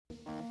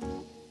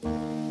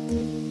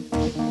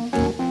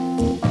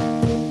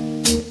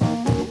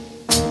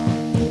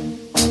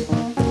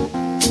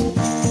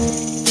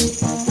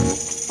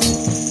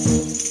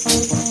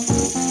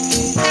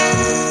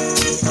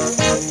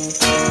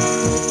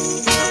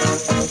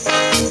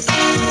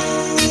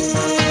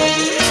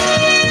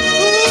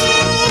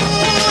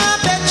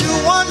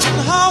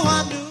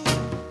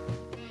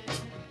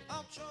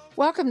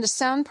Welcome to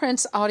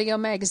Soundprints Audio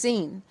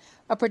Magazine,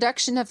 a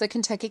production of the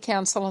Kentucky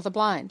Council of the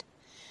Blind.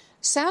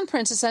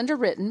 Soundprints is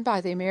underwritten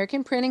by the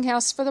American Printing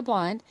House for the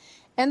Blind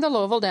and the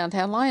Louisville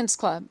Downtown Lions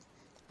Club.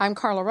 I'm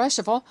Carla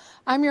Ruschival.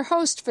 I'm your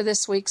host for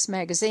this week's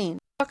magazine.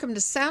 Welcome to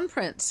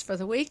Soundprints for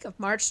the week of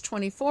March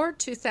 24,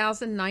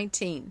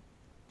 2019.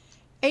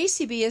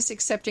 ACB is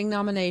accepting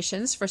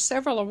nominations for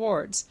several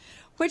awards,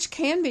 which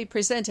can be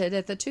presented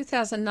at the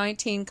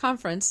 2019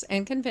 conference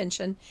and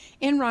convention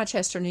in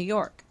Rochester, New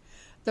York.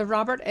 The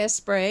Robert S.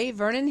 Bray,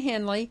 Vernon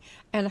Henley,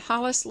 and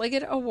Hollis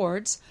Liggett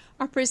Awards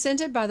are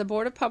presented by the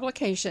Board of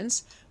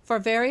Publications for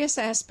various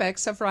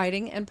aspects of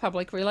writing and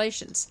public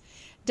relations.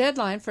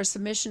 Deadline for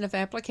submission of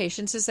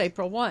applications is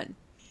April 1.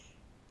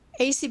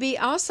 ACB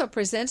also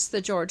presents the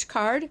George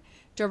Card,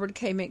 Durbard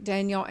K.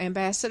 McDaniel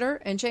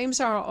Ambassador, and James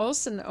R.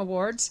 Olson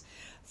Awards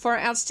for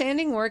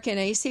outstanding work in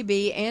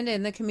ACB and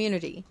in the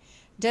community.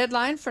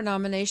 Deadline for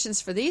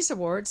nominations for these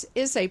awards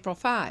is April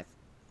 5.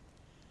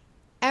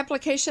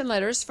 Application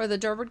letters for the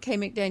Durbard K.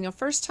 McDaniel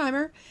First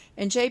Timer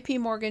and J.P.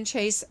 Morgan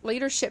Chase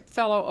Leadership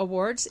Fellow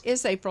Awards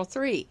is April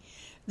 3.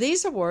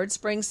 These awards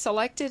bring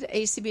selected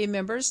ACB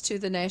members to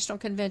the National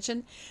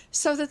Convention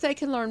so that they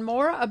can learn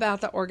more about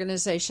the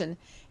organization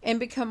and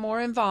become more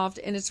involved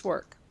in its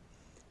work.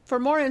 For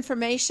more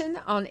information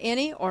on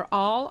any or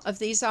all of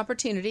these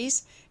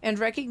opportunities and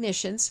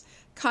recognitions,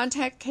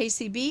 contact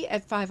KCB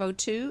at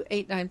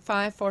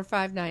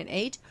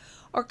 502-895-4598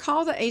 or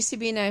call the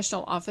ACB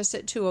National Office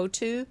at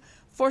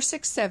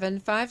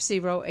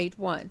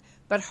 202-467-5081.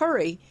 But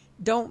hurry,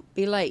 don't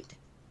be late.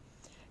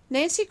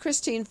 Nancy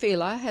Christine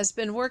Fila has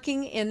been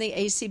working in the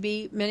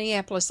ACB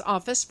Minneapolis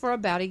office for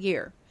about a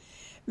year.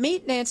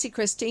 Meet Nancy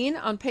Christine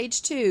on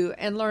page 2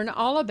 and learn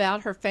all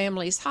about her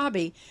family's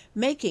hobby,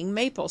 making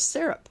maple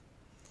syrup.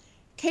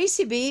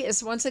 KCB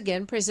is once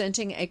again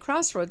presenting a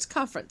Crossroads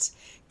Conference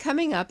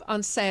coming up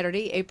on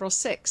Saturday, April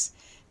 6.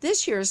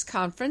 This year's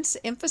conference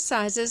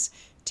emphasizes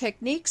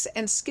techniques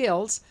and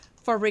skills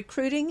for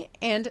recruiting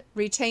and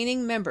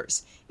retaining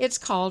members. It's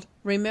called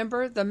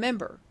Remember the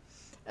Member.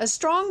 A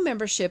strong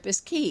membership is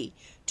key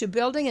to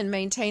building and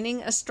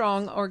maintaining a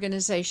strong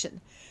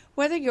organization.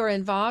 Whether you're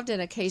involved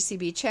in a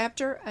KCB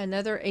chapter,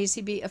 another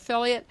ACB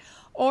affiliate,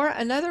 or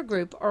another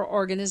group or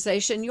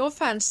organization, you'll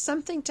find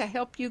something to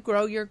help you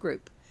grow your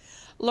group.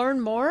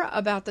 Learn more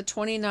about the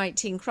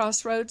 2019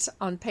 Crossroads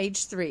on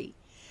page 3.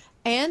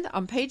 And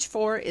on page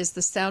 4 is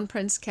the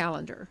Soundprints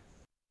calendar.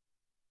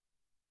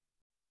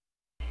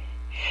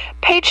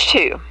 Page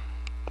 2.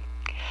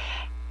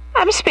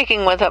 I'm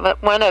speaking with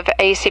one of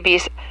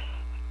ACB's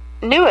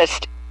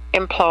newest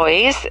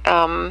employees.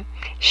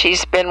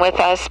 She's been with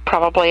us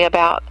probably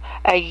about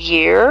a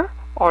year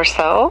or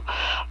so,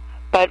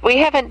 but we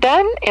haven't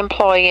done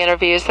employee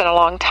interviews in a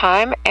long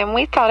time, and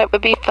we thought it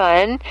would be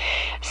fun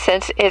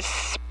since it's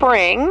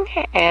spring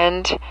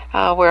and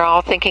we're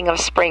all thinking of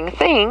spring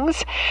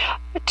things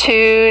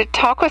to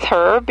talk with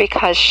her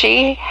because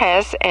she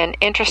has an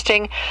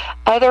interesting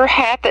other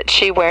hat that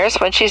she wears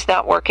when she's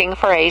not working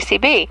for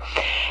ACB.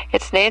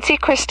 It's Nancy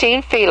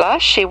Christine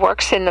Fila. She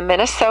works in the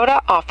Minnesota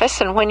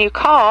office, and when you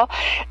call,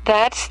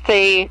 that's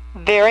the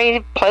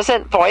very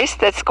pleasant voice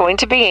that's going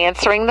to be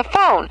answering the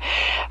phone.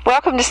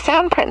 Welcome to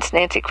Soundprints,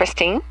 Nancy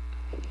Christine.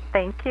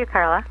 Thank you,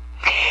 Carla.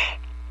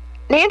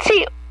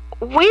 Nancy,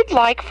 we'd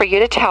like for you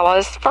to tell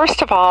us,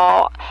 first of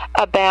all,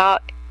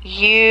 about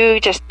you,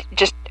 just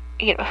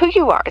who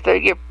you are,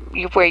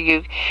 where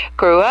you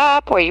grew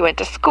up, where you went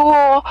to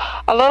school,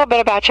 a little bit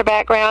about your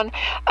background,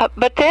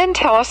 but then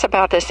tell us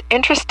about this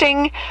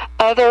interesting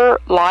other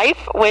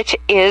life, which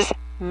is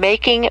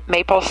making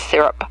maple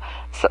syrup.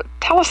 So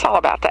tell us all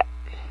about that.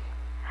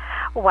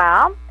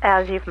 Well,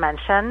 as you've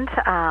mentioned,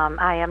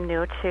 I am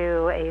new to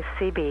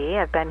ACB.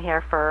 I've been here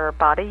for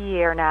about a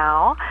year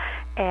now,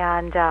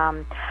 and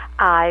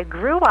I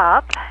grew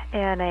up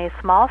in a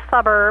small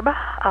suburb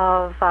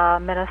of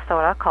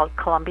Minnesota called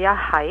Columbia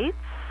Heights.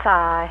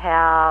 I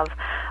have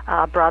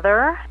a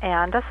brother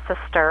and a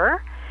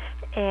sister,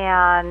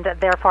 and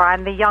therefore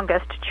I'm the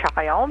youngest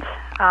child.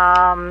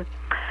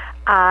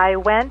 I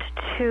went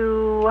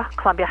to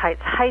Columbia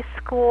Heights High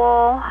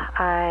School.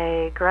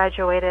 I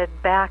graduated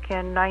back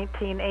in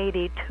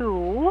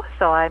 1982,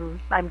 so I'm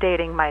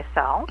dating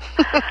myself.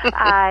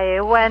 I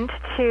went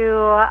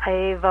to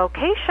a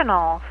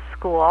vocational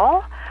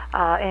school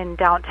in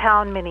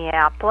downtown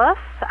Minneapolis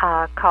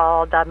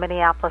called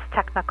Minneapolis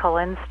Technical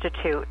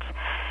Institute.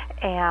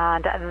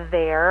 And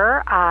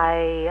there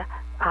I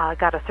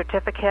got a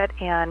certificate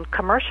in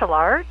commercial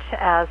art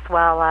as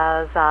well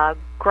as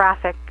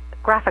graphic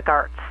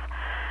arts,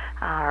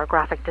 or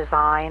graphic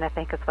design, I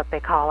think is what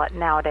they call it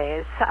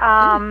nowadays.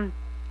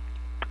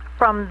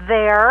 From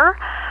there,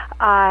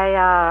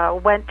 I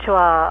went to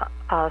a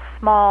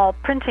small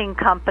printing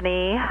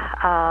company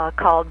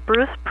called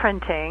Bruce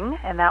Printing,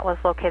 and that was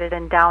located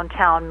in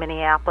downtown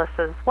Minneapolis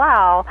as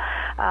well,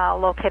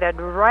 located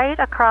right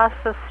across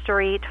the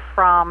street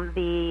from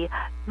the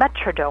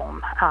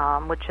Metrodome,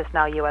 which is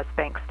now U.S.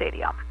 Bank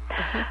Stadium.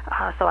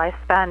 So I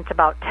spent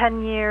about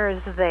 10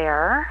 years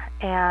there,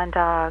 and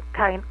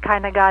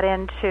kind of got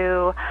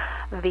into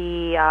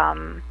the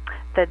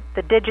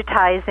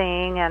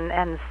digitizing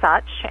and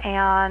such,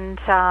 and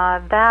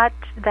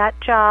that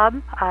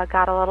job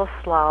got a little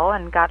slow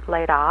and got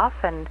laid off,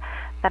 and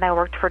then I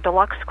worked for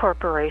Deluxe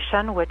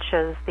Corporation, which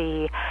is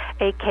the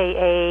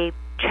AKA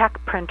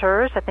check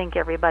printers. I think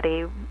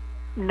everybody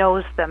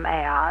knows them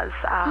as.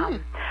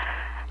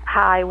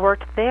 I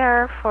worked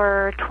there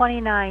for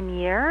 29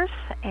 years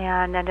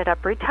and ended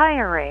up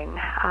retiring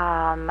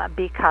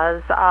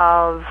because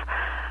of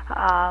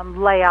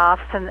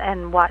layoffs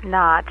and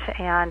whatnot,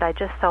 and I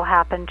just so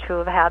happened to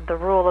have had the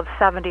rule of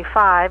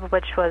 75,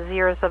 which was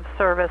years of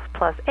service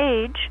plus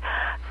age,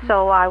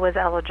 so I was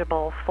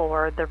eligible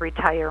for the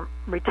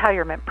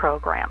retirement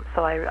program.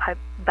 So I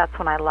that's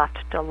when I left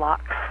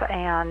Deluxe,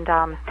 and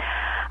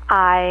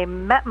I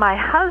met my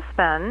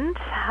husband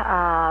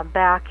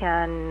back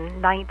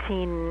in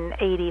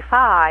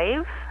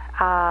 1985.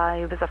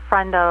 He was a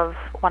friend of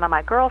one of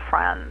my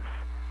girlfriends,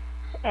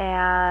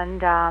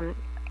 and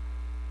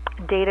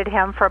dated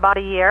him for about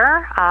a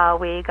year.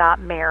 We got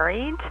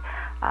married.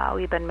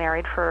 We've been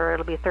married for,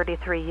 it'll be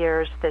 33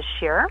 years this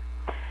year.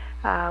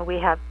 We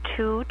have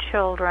 2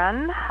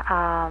 children.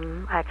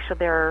 Actually,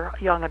 they're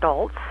young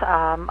adults.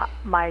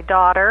 My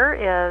daughter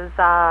is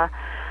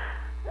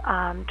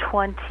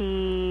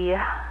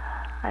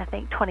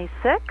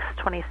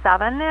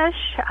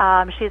 27-ish.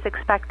 She's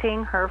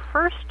expecting her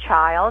first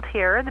child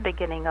here at the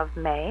beginning of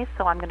May,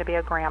 so I'm going to be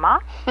a grandma.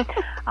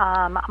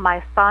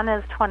 My son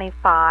is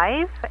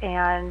 25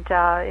 and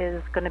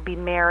is going to be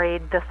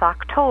married this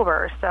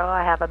October, so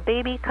I have a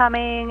baby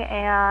coming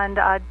and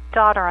a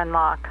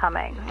daughter-in-law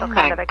coming. So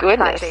kind of exciting.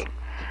 Goodness.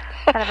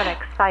 Kind of an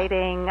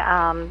exciting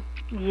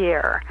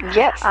year.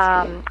 Yes.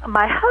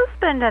 My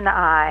husband and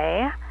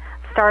I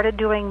started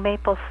doing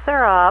maple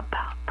syrup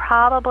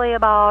probably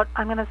about,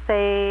 I'm going to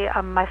say,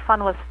 my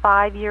son was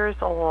 5 years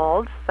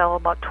old, so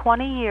about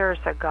 20 years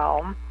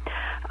ago.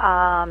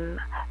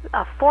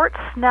 Fort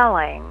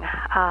Snelling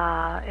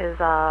is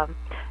a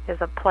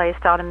place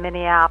down in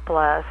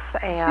Minneapolis,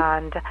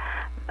 and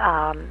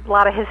a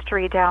lot of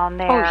history down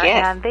there. Oh,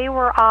 yes. And they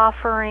were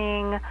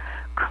offering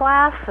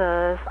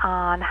classes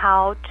on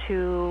how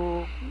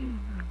to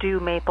do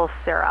maple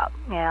syrup.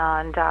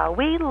 And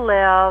we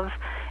live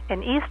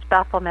in East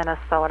Bethel,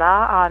 Minnesota,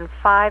 on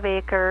 5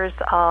 acres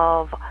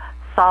of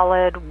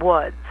solid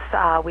woods.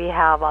 We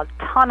have a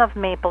ton of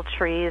maple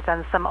trees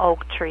and some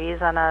oak trees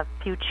and a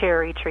few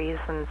cherry trees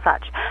and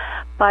such.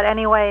 But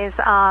anyways,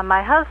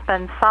 my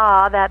husband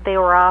saw that they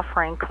were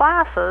offering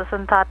classes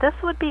and thought this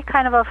would be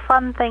kind of a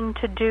fun thing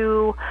to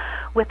do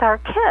with our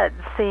kids,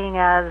 seeing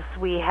as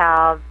we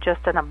have just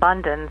an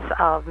abundance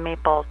of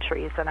maple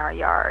trees in our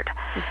yard.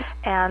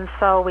 And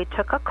so we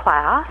took a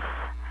class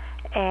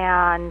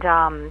and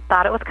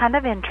thought it was kind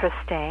of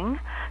interesting.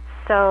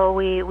 So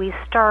we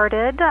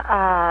started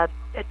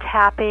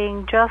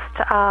tapping just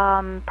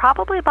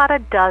probably about a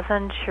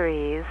dozen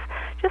trees,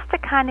 just to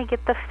kind of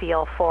get the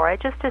feel for it,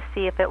 just to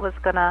see if it was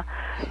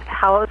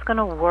how it was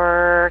gonna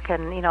work,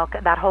 and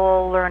that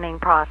whole learning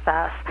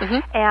process.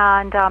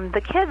 And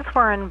the kids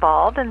were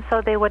involved, and so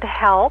they would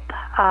help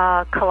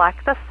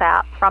collect the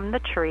sap from the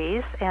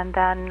trees, and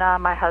then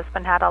my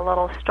husband had a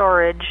little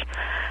storage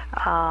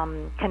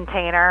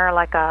container,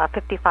 like a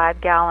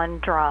 55-gallon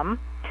drum,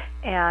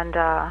 and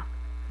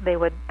they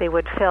would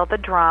fill the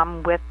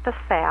drum with the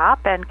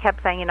sap, and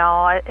kept saying,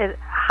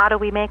 how do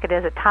we make it?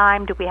 Is it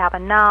time? Do we have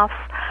enough?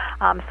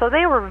 So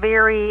they were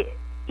very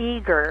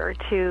eager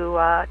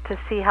to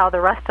see how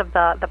the rest of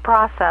the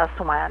process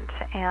went,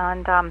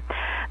 and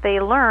they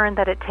learned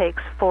that it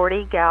takes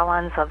 40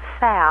 gallons of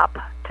sap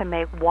to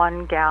make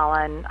 1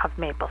 gallon of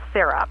maple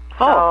syrup.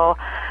 Oh.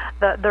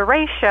 So the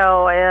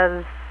ratio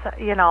is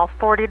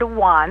 40 to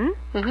 1.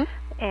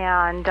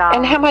 And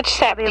how much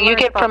sap do you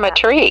get from a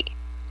tree?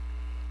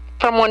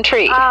 From one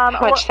tree? How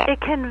much sap?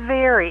 It can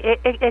vary.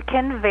 It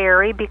can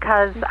vary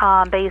because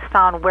based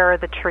on where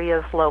the tree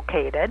is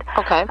located.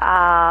 Okay.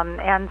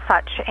 And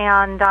such.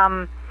 And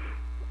how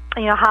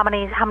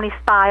many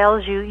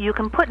spiles you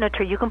can put in a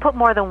tree. You can put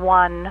more than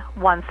one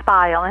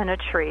spile in a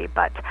tree,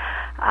 but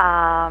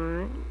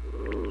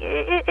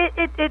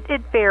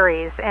it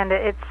varies, and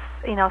it's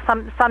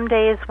some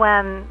days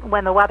when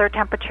the weather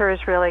temperature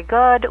is really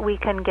good, we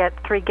can get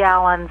 3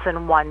 gallons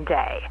in one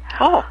day.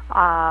 Oh.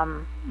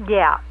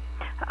 Yeah.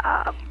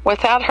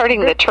 Without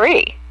hurting the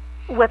tree.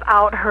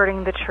 Without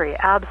hurting the tree,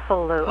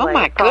 absolutely. Oh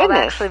my goodness!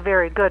 It's actually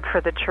very good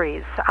for the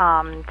trees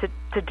to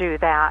do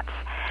that.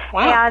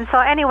 Wow. And so,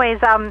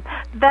 anyways,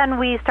 then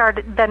we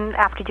started. Then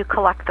after you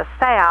collect the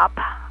sap,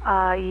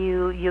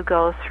 you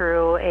go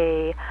through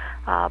a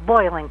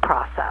boiling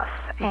process.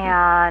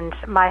 And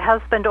my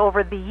husband,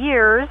 over the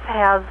years,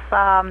 has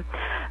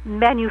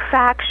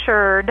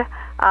manufactured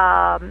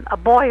a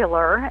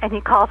boiler, and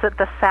he calls it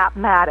the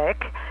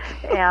Sapmatic,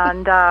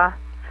 and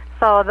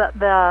so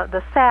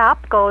the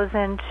sap goes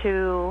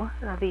into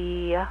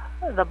the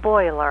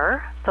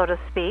boiler, so to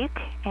speak,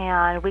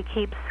 and we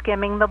keep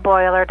skimming the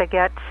boiler to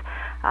get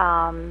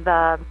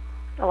the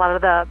a lot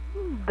of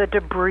the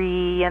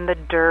debris and the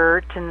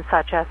dirt and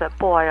such as it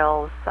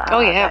boils.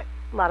 A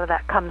lot of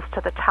that comes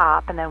to the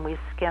top, and then we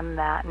skim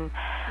that. And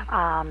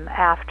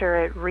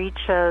after it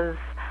reaches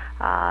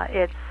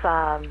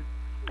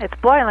its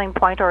boiling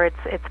point, or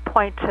its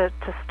point to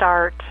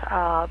start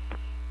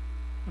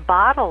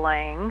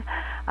bottling,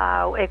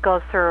 it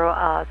goes through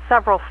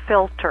several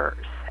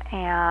filters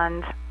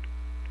and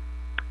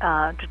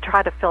to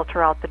try to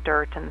filter out the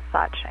dirt and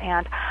such.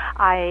 And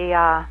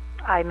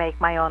I make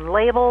my own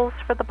labels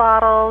for the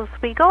bottles.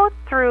 We go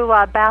through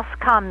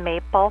Bascom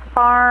Maple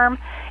Farm,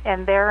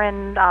 and they're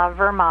in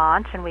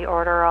Vermont, and we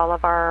order all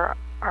of our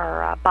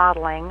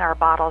bottling, our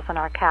bottles and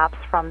our caps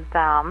from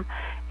them.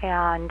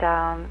 And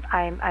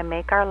I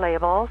make our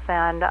labels,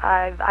 and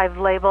I've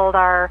labeled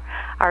our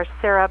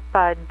syrup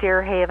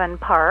Deer Haven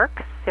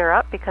Park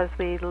syrup, because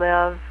we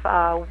live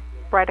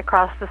right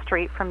across the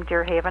street from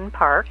Deer Haven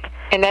Park.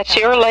 And that's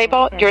your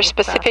label, your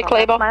specific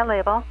label? That's my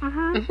label,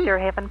 Deer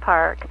Haven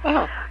Park.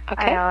 Oh,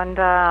 okay. And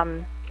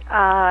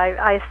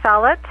I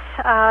sell it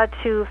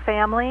to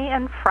family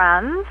and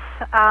friends.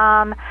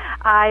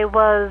 I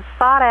was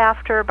sought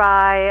after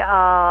by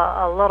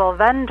a little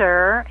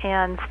vendor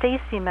in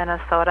Stacy,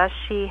 Minnesota.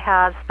 She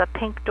has the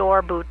Pink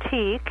Door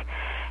Boutique,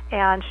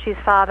 and she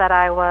saw that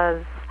I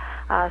was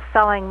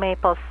selling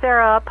maple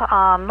syrup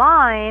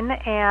online,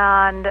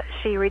 and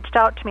she reached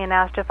out to me and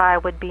asked if I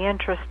would be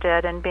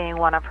interested in being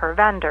one of her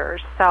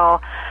vendors.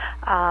 So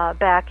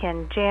back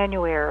in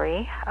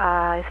January,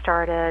 I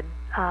started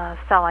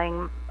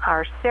selling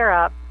our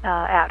syrup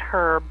at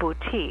her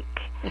boutique,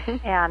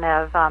 and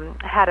have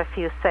had a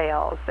few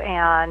sales.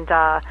 And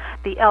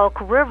the Elk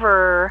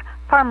River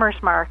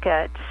Farmers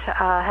Market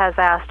has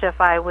asked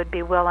if I would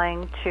be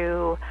willing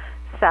to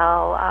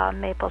sell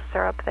maple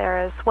syrup there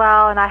as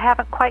well, and I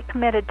haven't quite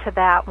committed to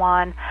that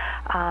one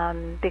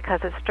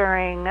because it's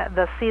during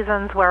the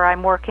seasons where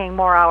I'm working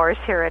more hours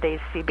here at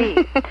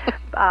ACB.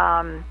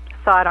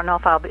 So I don't know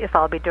if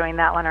I'll be doing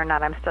that one or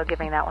not. I'm still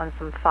giving that one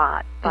some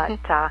thought. But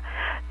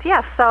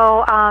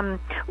so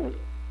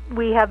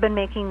we have been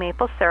making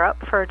maple syrup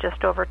for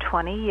just over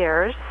 20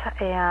 years,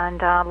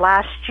 and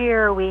last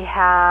year we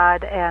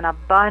had an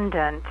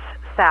abundant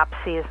sap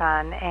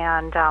season,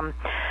 and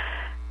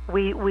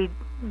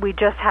we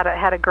just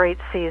had a great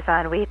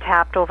season. We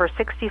tapped over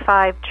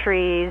 65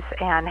 trees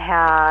and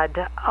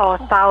had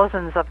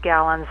thousands of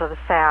gallons of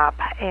sap.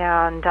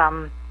 And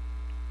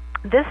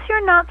this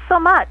year, not so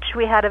much.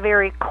 We had a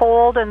very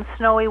cold and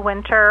snowy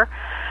winter.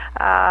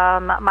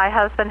 My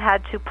husband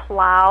had to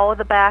plow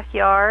the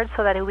backyard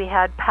so that we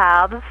had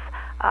paths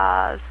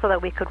so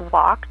that we could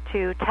walk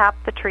to tap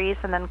the trees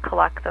and then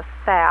collect the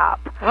sap.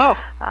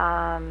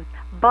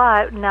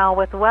 But now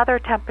with weather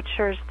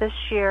temperatures this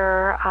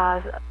year,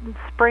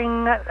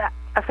 spring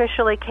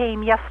officially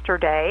came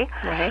yesterday,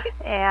 right?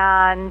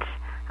 And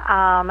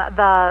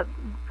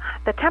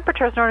the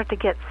temperatures, in order to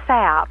get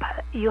sap,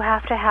 you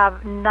have to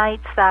have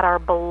nights that are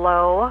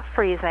below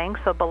freezing,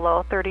 so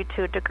below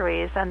 32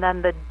 degrees, and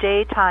then the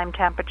daytime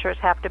temperatures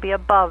have to be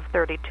above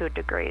 32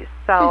 degrees.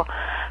 So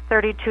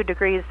 32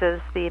 degrees is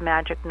the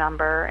magic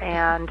number,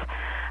 and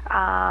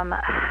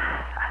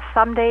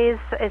some days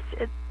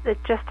it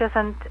just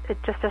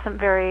isn't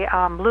very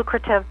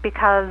lucrative,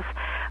 because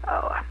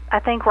I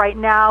think right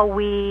now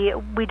we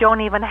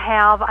don't even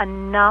have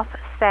enough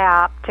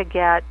sap to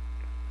get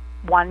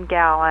 1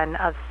 gallon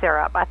of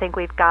syrup. I think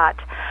we've got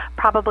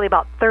probably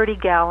about 30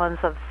 gallons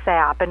of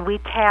sap, and we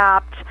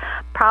tapped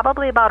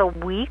probably about a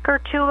week or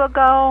two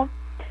ago,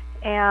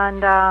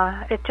 and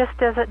it just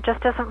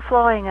isn't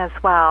flowing as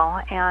well.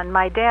 And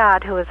my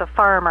dad, who is a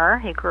farmer,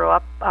 he grew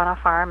up on a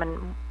farm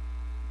and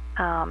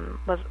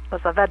was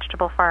a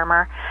vegetable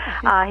farmer.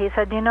 He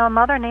said,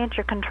 Mother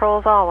Nature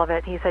controls all of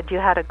it. He said, you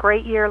had a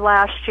great year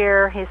last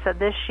year. He said,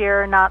 this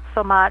year not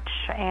so much,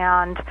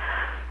 and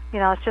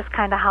it's just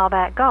kind of how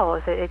that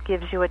goes. It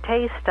gives you a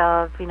taste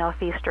of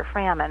feast or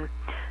famine.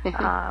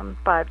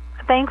 But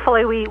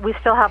thankfully we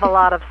still have a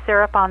lot of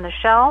syrup on the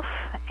shelf,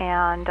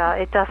 and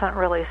it doesn't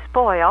really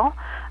spoil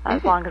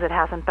as long as it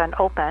hasn't been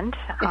opened.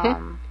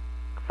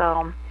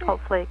 So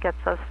hopefully it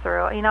gets us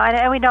through.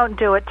 And we don't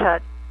do it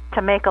to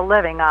make a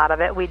living out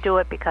of it. We do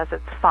it because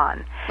it's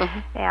fun.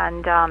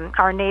 And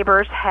our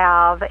neighbors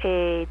have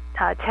a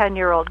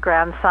 10-year-old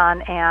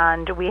grandson,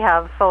 and we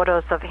have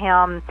photos of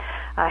him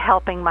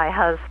helping my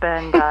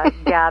husband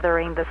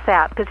gathering the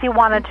sap, because he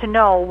wanted to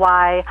know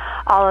why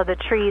all of the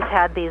trees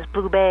had these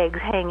blue bags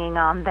hanging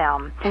on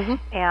them.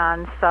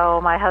 And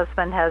so my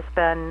husband has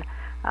been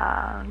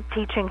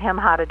teaching him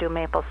how to do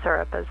maple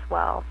syrup as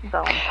well.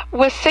 So,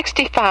 with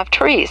 65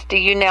 trees, do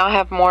you now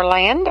have more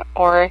land,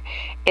 or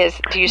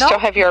do you still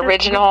have your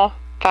original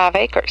 5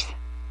 acres?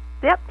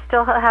 Yep,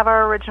 still have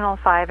our original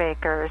 5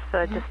 acres.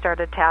 So just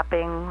started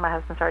tapping. My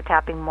husband started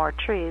tapping more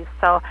trees.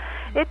 So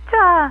it's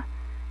a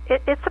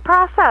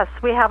process.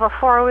 We have a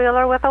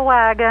 4-wheeler with a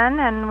wagon,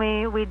 and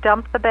we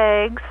dump the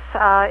bags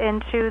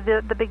into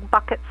the big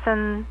buckets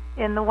in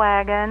the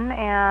wagon,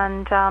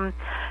 and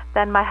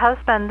then my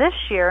husband this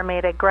year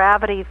made a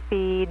gravity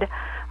feed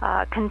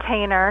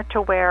container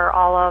to where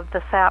all of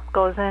the sap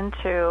goes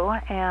into,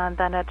 and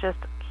then it just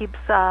keeps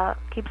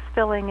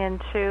filling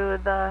into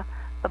the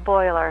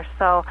boiler.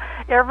 So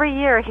every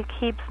year he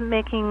keeps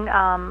making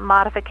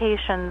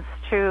modifications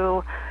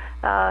to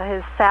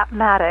his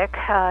Sapmatic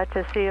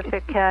to see if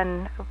it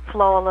can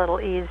flow a little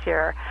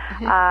easier.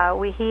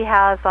 He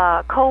has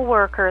a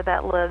coworker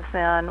that lives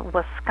in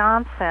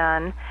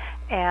Wisconsin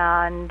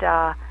and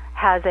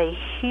has a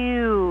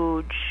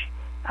huge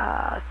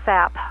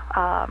sap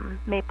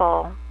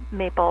maple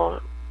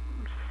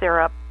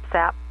syrup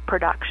sap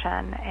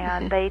production,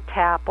 and they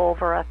tap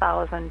over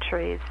 1,000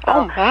 trees.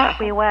 So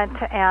we went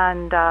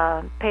and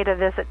paid a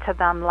visit to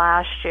them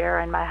last year,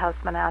 and my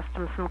husband asked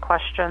him some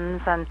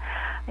questions, and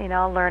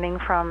learning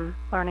from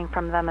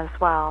them as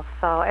well.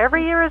 So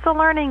every year is a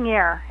learning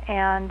year,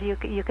 and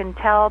you can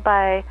tell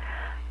by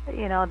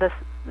this.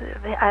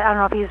 I don't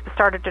know if he's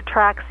started to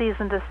track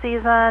season to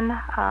season.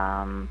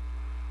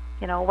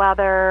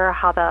 Weather,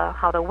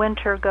 how the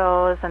winter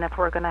goes, and if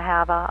we're going to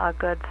have a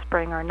good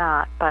spring or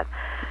not. But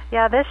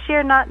yeah, this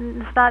year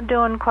it's not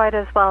doing quite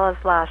as well as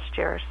last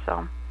year.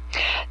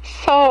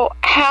 So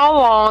how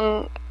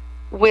long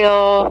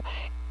will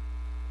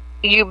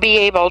you be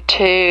able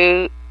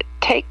to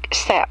take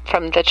sap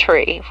from the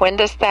tree? When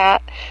does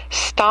that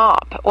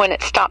stop? When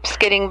it stops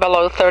getting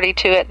below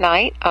 32 at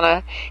night on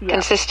a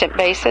consistent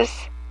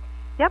basis?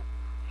 Yep,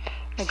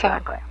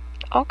 exactly.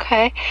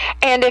 Okay.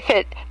 And if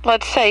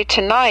let's say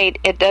tonight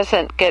it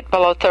doesn't get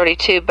below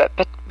 32,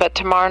 but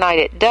tomorrow night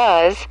it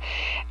does,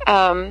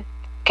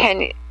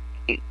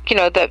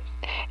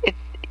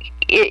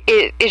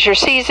 is your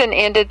season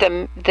ended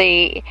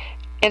the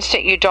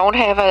instant you don't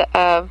have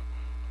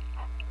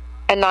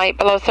a night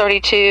below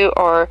 32,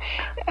 or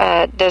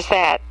does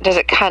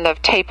it kind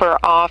of taper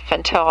off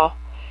until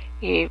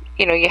you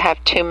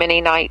have too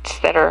many nights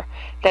that are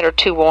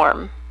too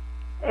warm?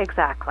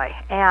 Exactly.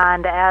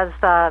 And as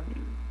the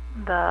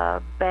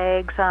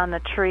bags on the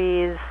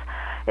trees,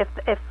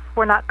 if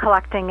we're not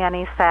collecting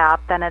any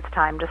sap, then it's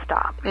time to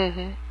stop.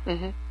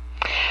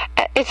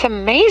 It's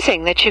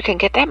amazing that you can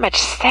get that much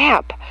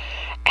sap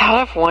out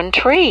of one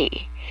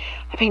tree.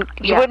 I mean,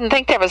 you wouldn't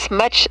think there was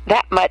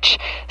that much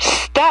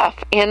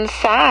stuff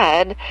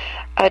inside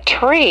a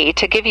tree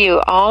to give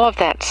you all of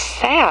that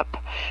sap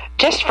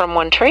just from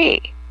one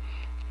tree.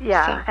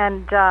 Yeah, so.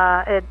 And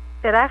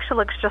it actually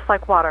looks just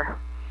like water.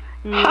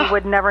 You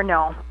would never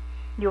know.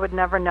 You would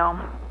never know.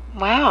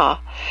 Wow.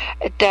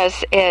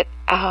 Does it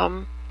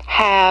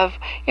have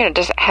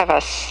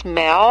a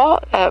smell?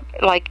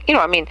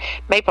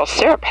 Maple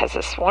syrup has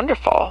this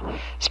wonderful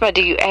smell.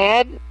 Do you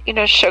add,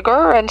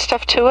 sugar and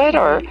stuff to it,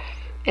 or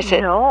is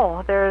it?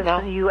 No,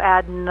 you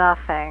add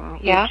nothing.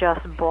 You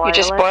just boil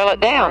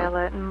it down. Boil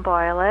it and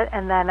boil it,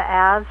 and then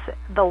as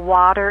the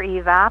water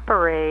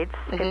evaporates,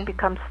 it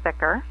becomes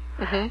thicker.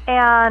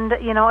 And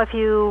if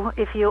you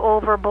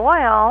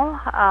overboil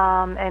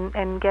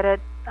and get it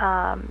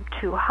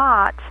too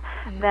hot,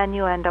 then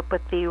you end up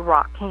with the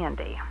rock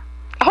candy.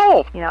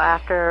 Oh.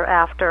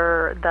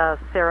 After the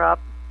syrup,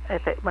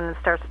 when it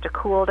starts to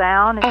cool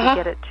down, if you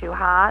get it too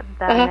hot,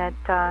 then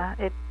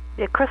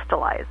it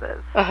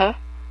crystallizes.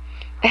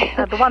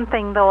 The one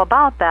thing though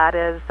about that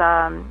is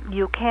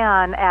you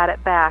can add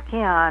it back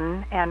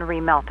in and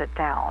remelt it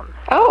down.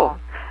 So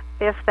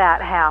if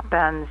that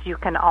happens, you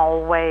can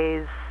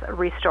always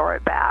restore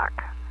it back.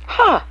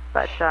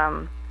 But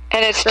and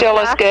it's still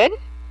as good?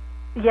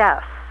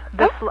 Yes.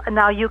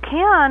 Now you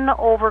can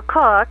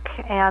overcook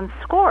and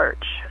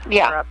scorch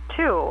syrup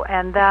too,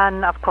 and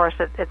then of course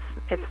it's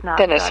not.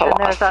 Then it's good.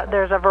 A loss.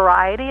 There's a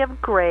variety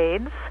of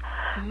grades.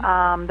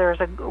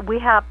 We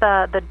have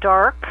the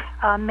dark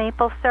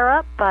maple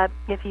syrup, but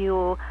if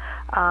you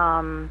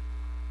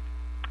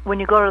when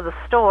you go to the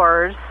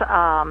stores,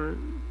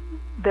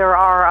 there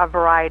are a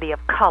variety of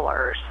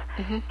colors.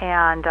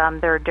 And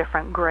there are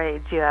different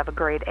grades. You have a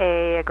grade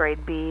A, a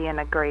grade B, and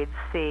a grade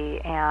C,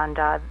 and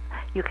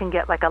you can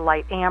get like a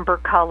light amber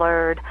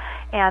colored,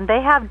 and they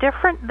have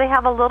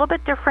a little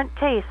bit different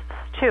tastes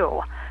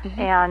too,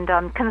 and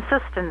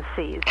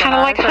consistencies. Kind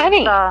of like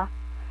honey.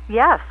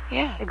 Yes.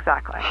 Yeah.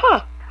 Exactly.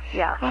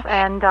 Yes. Okay.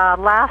 And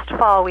last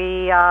fall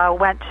we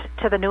went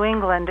to the New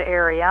England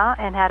area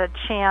and had a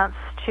chance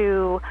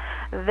to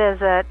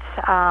visit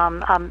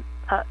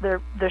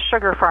the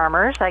sugar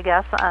farmers, I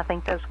guess. I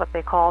think that's what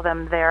they call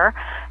them there,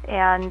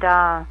 and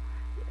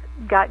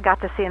got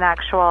to see an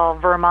actual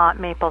Vermont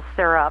maple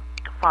syrup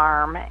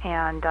farm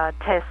and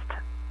test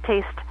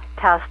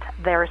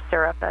their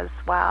syrup as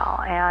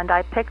well. And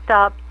I picked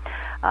up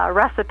a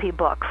recipe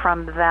book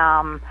from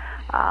them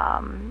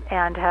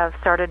and have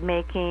started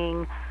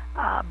making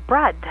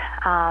bread,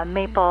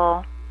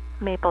 maple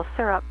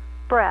syrup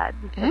bread.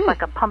 It's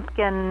like a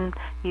pumpkin.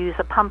 You use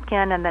a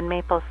pumpkin and then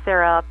maple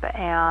syrup,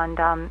 and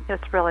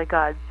it's really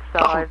good. So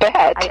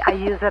I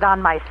use it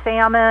on my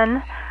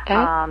salmon,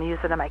 use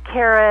it on my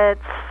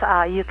carrots.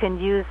 You can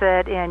use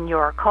it in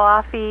your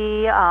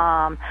coffee.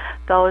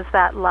 Those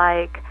that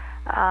like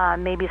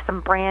maybe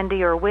some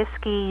brandy or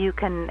whiskey. You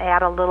can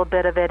add a little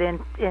bit of it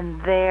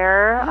in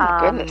there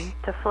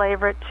to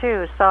flavor it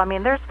too. So I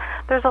mean,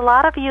 there's a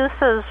lot of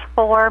uses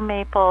for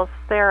maple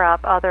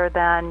syrup other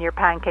than your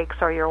pancakes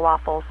or your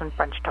waffles and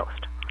French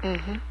toast.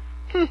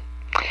 Mm-hmm.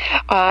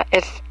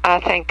 I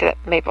think that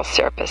maple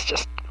syrup is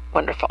just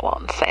wonderful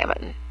on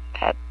salmon.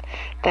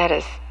 That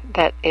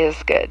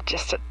is good.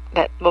 Just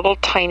that little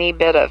tiny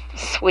bit of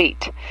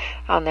sweet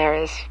on there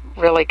is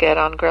really good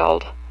on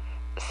grilled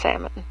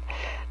salmon.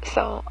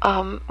 So,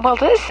 well,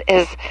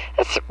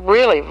 that's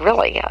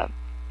really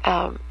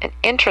an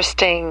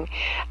interesting.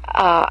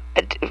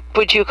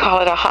 Would you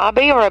call it a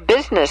hobby or a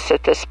business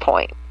at this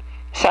point?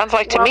 Sounds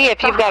like to me,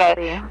 if you've got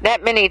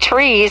that many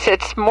trees,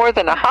 it's more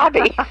than a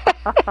hobby.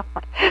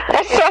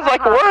 That sounds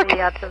like work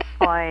at this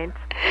point.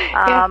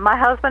 My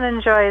husband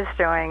enjoys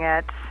doing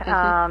it.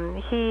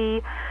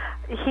 He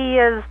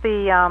is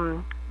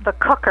the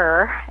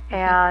cooker,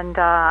 and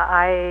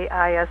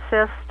I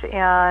assist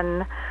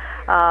in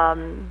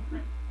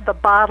the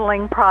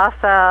bottling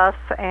process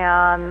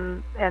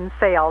and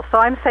sales. So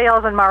I'm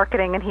sales and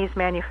marketing, and he's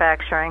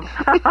manufacturing.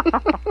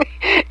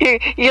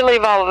 You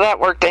leave all of that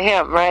work to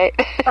him, right?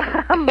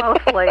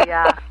 Mostly,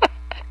 yeah.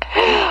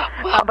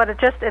 But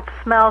it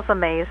smells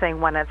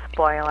amazing when it's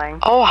boiling.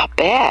 Oh, I'll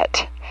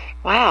bet.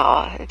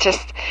 Wow.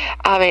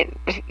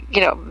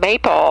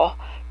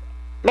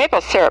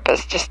 Maple syrup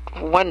is just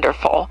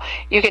wonderful.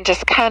 You can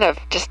just kind of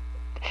just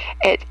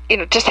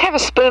have a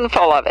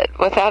spoonful of it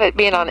without it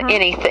being on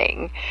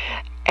anything.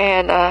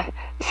 And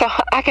so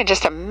I can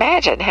just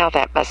imagine how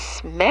that must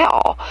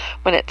smell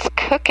when it's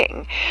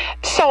cooking.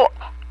 So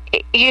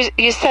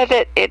you said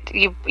that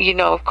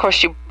of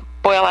course you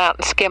boil out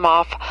and skim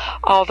off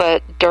all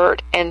the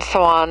dirt and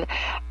so on.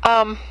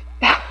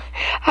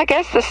 I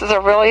guess this is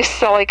a really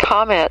silly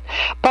comment,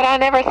 but I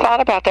never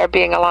thought about there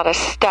being a lot of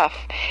stuff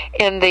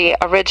in the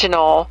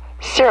original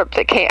syrup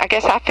that came. I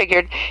guess I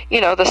figured,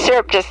 the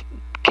syrup just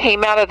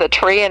came out of the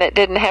tree and it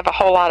didn't have a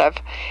whole lot of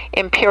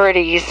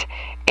impurities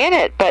in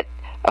it, but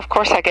of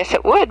course I guess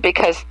it would,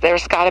 because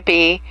there's got to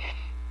be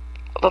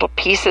little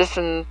pieces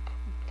and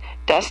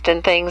dust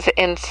and things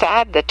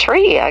inside the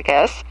tree, I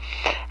guess.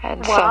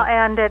 And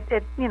and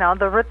it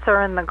the roots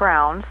are in the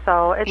ground,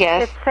 so it's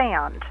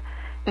sand.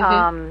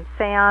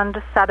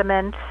 Sand,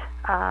 sediment.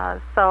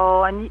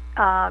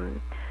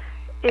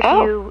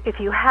 If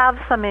you have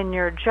some in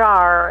your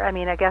jar, I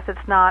mean, I guess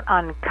it's not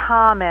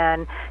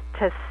uncommon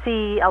to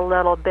see a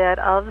little bit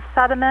of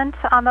sediment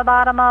on the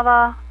bottom of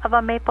a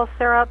maple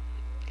syrup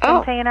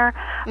container.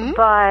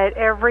 But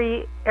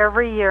every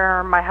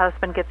year my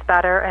husband gets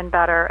better and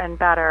better and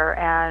better,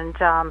 and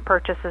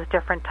purchases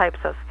different types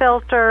of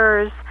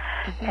filters.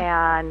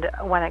 And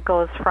when it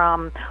goes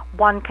from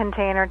one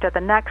container to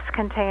the next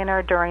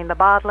container during the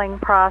bottling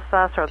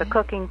process or the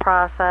cooking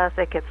process,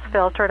 it gets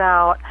filtered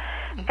out.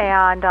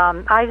 And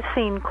I've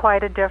seen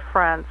quite a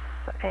difference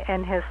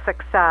in his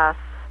success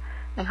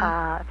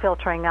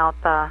filtering out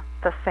the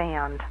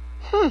sand.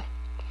 Well,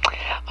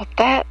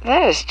 that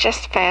is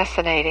just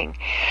fascinating.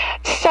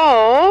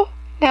 So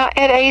now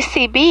at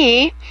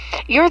ACB,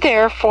 you're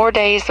there 4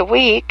 days a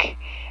week,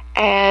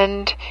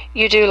 and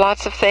you do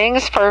lots of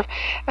things for.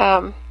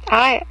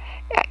 I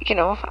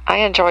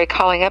enjoy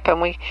calling up,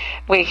 and we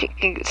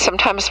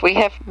sometimes we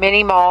have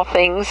mini mall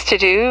things to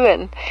do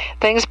and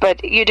things,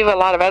 but you do a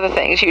lot of other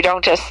things. You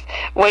don't just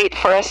wait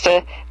for us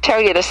to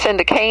tell you to send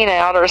a cane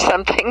out or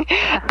something.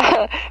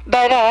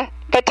 But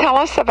tell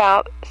us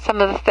about some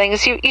of the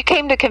things. You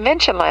came to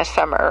convention last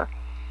summer.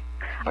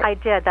 I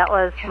did. That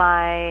was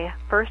my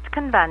first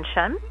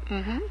convention.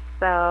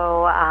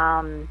 So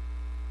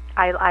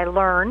I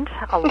learned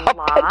a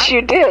lot. I bet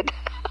you did.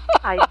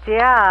 I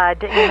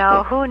did.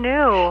 Who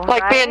knew?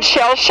 Like right? being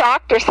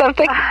shell-shocked or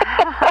something?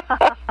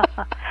 Well,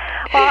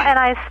 and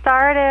I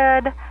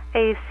started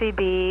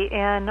ACB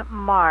in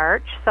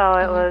March, so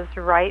it was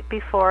right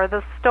before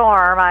the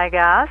storm, I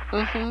guess.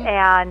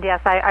 And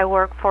yes, I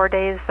work 4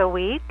 days a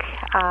week,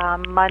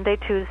 Monday,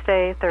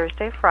 Tuesday,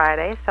 Thursday,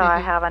 Friday, so I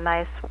have a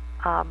nice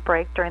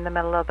break during the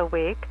middle of the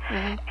week.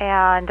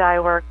 And I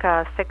work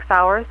 6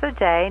 hours a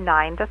day,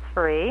 9 to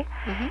 3.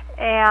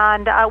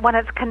 And when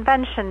it's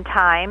convention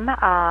time,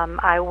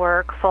 I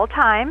work full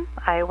time.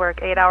 I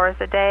work 8 hours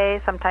a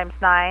day, sometimes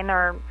 9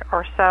 or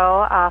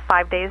so,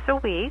 5 days a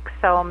week.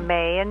 So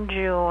May and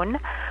June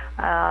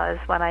is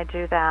when I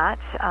do that.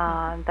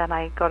 Then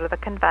I go to the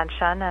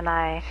convention and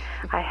I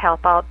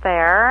help out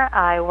there.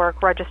 I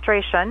work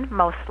registration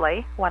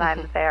mostly when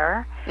I'm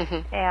there.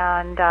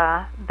 And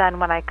then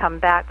when I come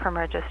back from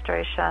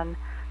registration,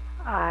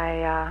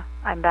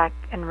 I'm back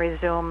and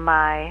resume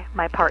my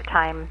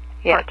part-time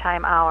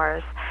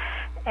hours.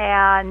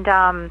 And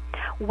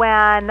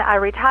when I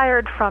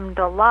retired from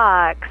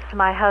Deluxe,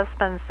 my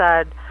husband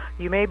said,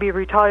 "You may be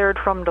retired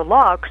from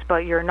Deluxe,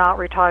 but you're not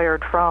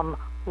retired from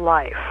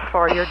life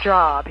or your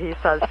job," he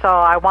says. "So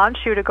I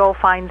want you to go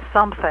find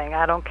something.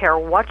 I don't care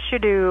what you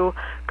do,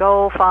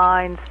 go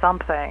find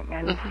something."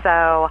 And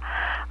so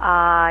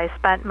I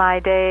spent my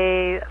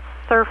day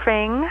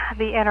surfing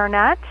the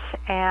internet,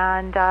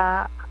 and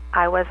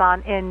I was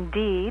on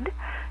Indeed,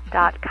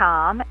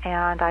 Indeed.com,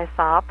 and I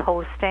saw a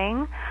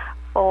posting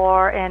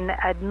for an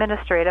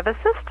administrative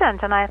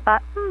assistant, and I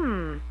thought,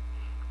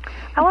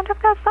 I wonder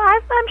if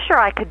I'm sure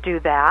I could do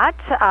that.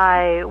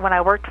 When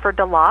I worked for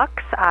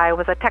Deluxe, I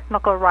was a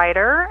technical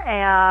writer,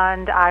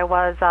 and I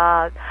was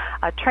a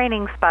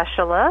training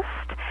specialist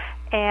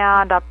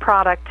and a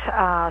product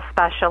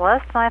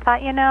specialist. And I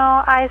thought,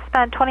 I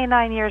spent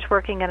 29 years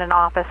working in an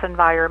office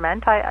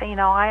environment.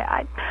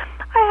 I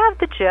have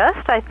the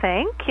gist, I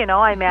think.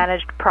 I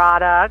managed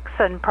products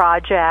and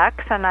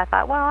projects, and I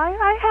thought, well,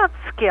 I have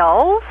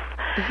skills.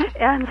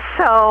 And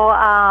so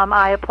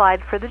I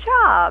applied for the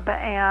job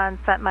and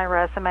sent my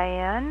resume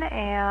in,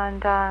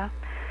 and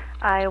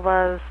I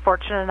was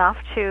fortunate enough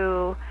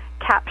to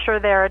capture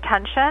their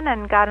attention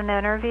and got an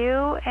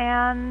interview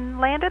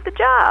and landed the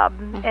job.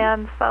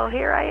 And so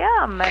here I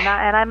am,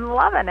 and I'm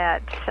loving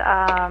it.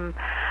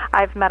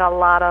 I've met a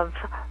lot of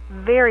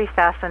very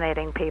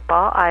fascinating people.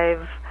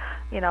 I've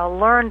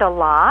learned a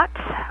lot.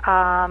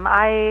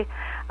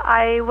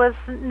 I was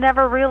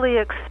never really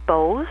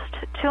exposed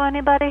to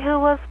anybody who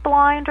was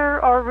blind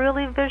or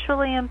really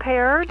visually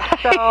impaired.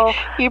 So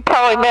you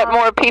probably met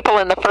more people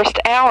in the first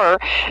hour,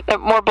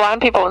 more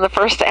blind people in the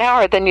first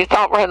hour than you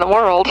thought were in the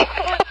world.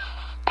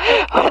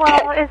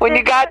 Well, when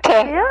you got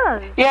to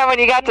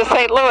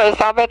St. Louis,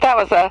 I'll bet that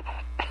was that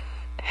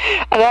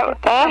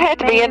had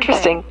to be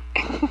interesting.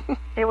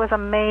 It was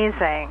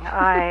amazing.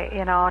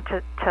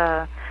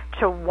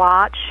 To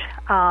watch,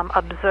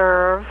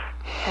 observe,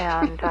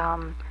 and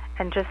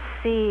just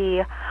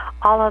see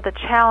all of the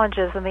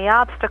challenges and the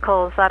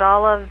obstacles that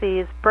all of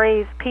these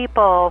brave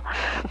people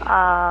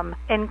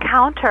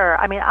encounter.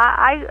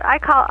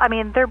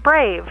 They're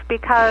brave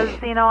because,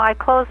 I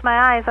close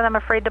my eyes and I'm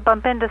afraid to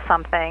bump into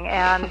something,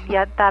 and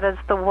yet that is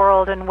the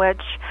world in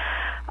which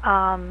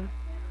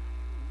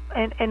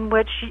in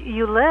which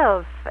you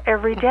live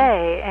every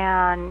day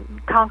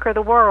and conquer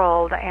the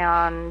world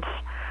and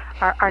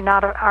are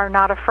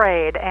not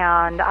afraid,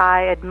 and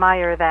I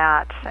admire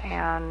that,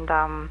 and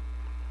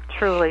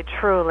truly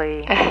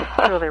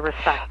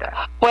respect it.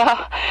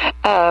 Well,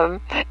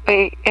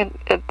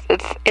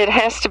 it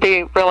has to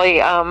be really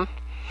the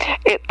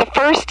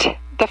first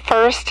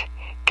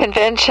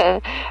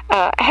convention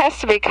has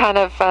to be kind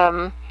of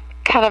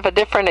a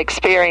different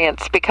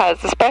experience,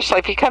 because especially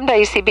if you come to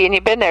ACB and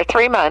you've been there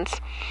 3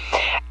 months,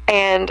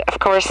 and of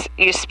course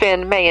you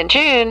spend May and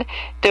June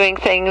doing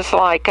things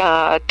like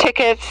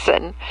tickets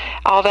and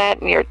all that,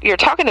 and you're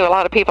talking to a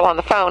lot of people on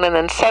the phone, and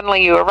then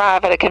suddenly you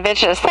arrive at a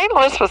convention. And St.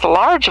 Louis was a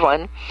large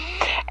one,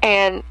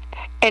 and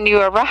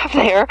you arrive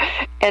there,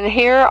 and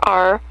here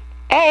are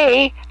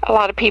a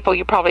lot of people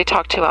you probably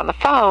talk to on the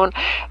phone,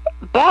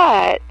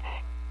 but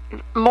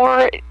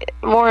more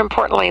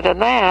importantly than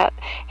that,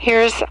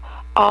 here's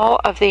all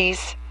of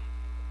these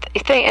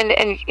things,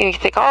 and you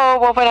think, oh,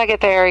 well, when I get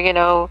there,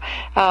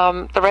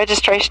 the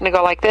registration to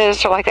go like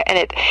this or like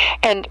that,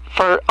 and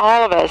for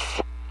all of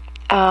us,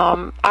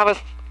 I was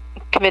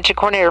convention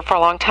coordinator for a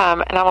long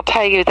time, and I will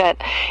tell you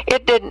that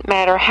it didn't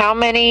matter how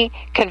many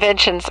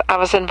conventions I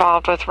was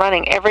involved with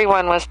running,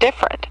 everyone was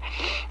different,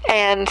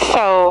 and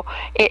so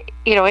it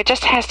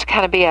just has to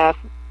kind of be a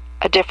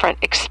different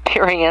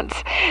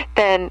experience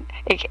than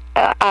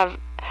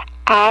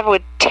I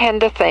would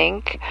tend to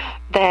think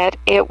that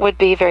it would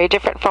be very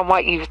different from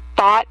what you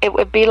thought it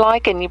would be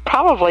like, and you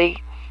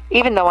probably,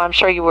 even though I'm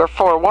sure you were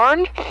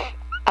forewarned,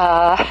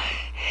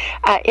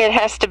 it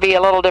has to be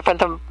a little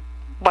different than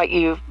what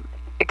you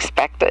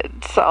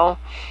expected. So,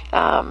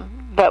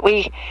 but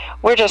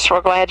we're just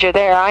real glad you're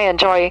there. I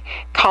enjoy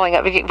calling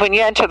up. When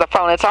you answer the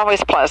phone, it's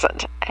always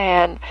pleasant,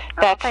 and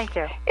that's thank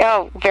you.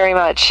 Oh, very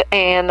much,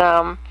 and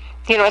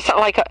it's not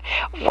like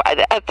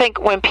I think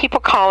when people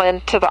call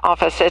into the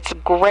office, it's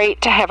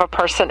great to have a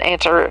person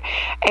answer,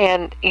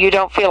 and you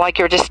don't feel like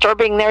you're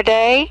disturbing their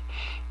day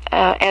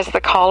as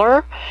the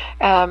caller.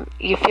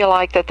 You feel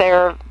like that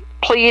they're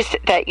pleased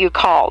that you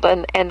called,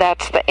 and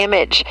that's the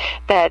image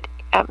that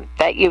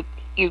you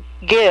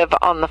give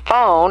on the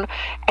phone,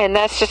 and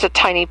that's just a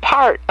tiny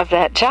part of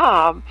that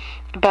job,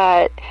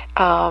 but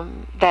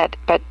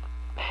that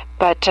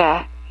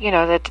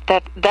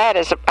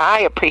is,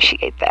 I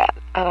appreciate that.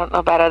 I don't know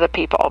about other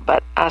people,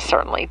 but I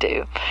certainly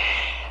do.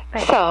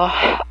 Thanks. So,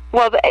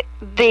 well,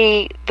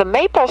 the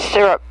maple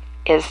syrup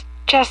is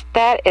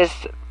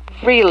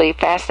really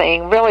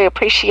fascinating. Really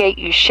appreciate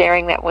you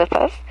sharing that with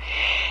us,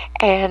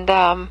 and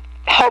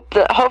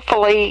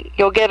hopefully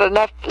you'll get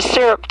enough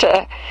syrup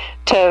to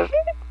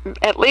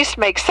at least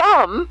make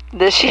some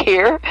this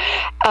year.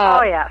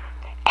 Oh yes.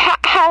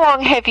 How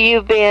long have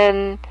you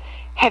been?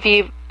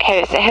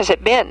 Has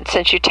it been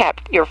since you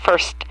tapped your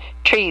first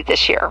tree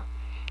this year?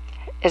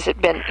 Has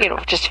it been,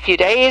 just a few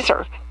days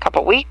or a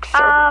couple weeks?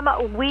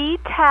 We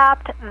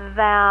tapped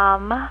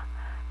them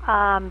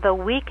the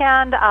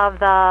weekend of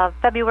the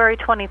February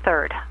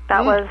 23rd.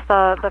 That was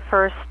the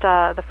first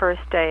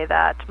day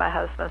that my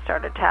husband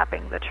started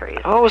tapping the trees.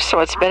 Oh, so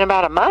it's been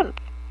about a month.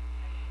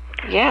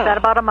 Yeah. It's been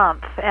about a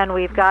month, and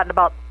we've gotten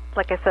about,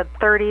 like I said,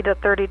 30 to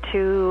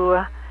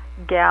 32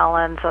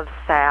 gallons of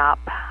sap.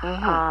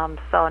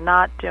 So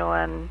not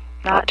doing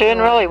Not doing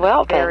really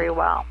well then. Very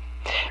well.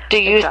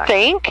 Do you Exactly.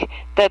 think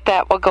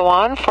that will go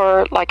on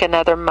for like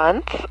another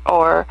month?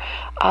 Or,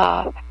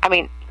 I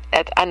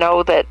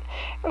know that,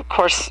 of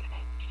course,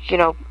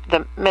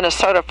 the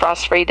Minnesota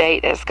frost-free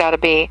date has got to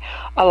be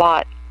a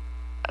lot.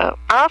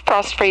 Our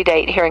frost-free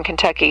date here in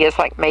Kentucky is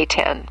like May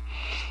 10.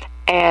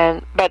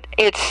 But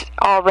it's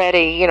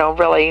already,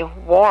 really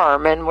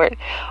warm, and we're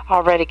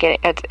already getting,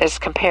 as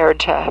compared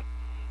to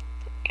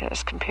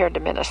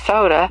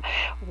Minnesota,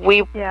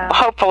 we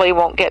hopefully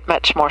won't get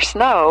much more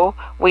snow.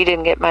 We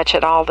didn't get much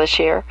at all this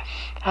year,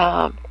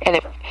 and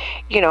if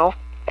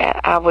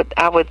I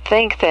would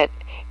think that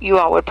you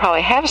all would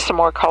probably have some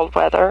more cold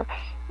weather.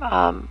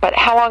 But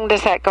how long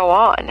does that go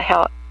on?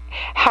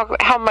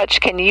 How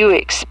much can you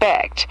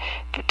expect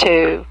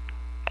to,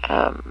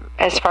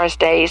 as far as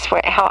days?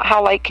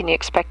 How late can you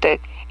expect to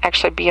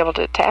actually be able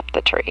to tap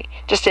the tree,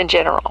 just in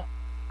general?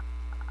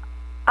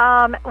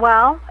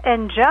 Well,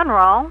 in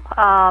general,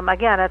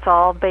 again, it's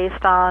all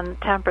based on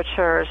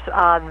temperatures.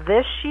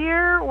 This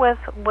year, with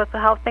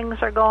how things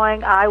are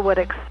going, I would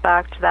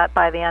expect that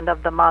by the end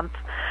of the month,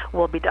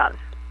 we'll be done.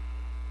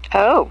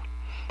 Oh,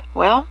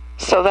 well,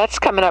 so that's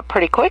coming up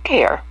pretty quick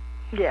here.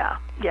 Yeah.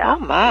 Oh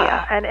my!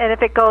 Yeah. And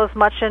if it goes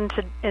much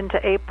into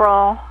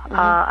April,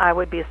 I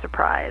would be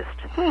surprised.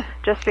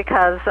 Just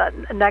because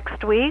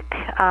next week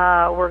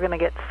we're going to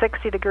get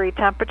 60-degree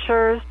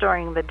temperatures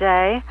during the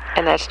day,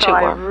 and that's too so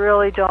warm. I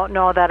really don't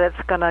know that it's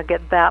going to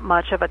get that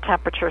much of a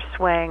temperature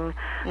swing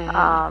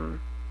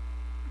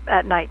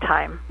at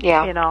nighttime.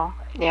 Yeah.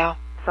 Yeah.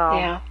 So.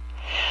 Yeah.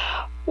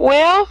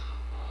 Well,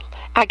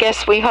 I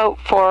guess we hope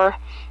for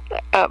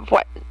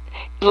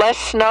less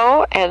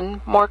snow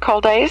and more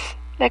cold days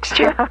next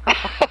year.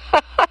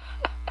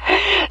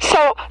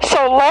 So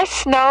less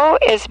snow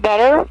is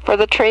better for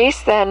the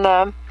trees than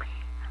a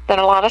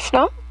lot of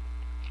snow?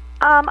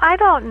 I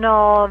don't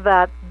know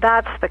that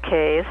that's the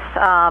case.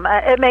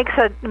 It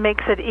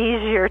makes it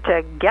easier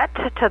to get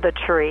to the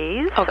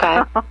trees.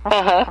 Okay.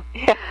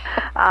 Yeah.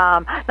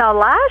 Now,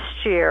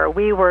 last year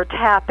we were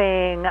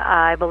tapping,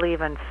 I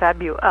believe in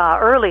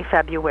early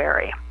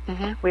February.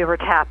 We were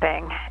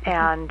tapping,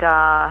 and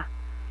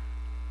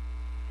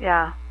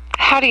yeah.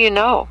 How do you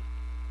know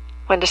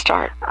when to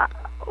start?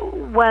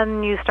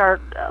 When you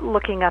start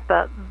looking at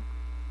the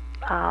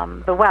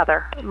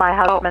weather. My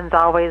husband's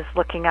always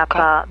looking at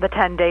the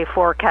 10-day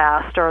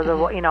forecast, or the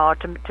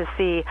to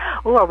see,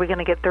 are we going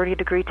to get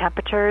 30-degree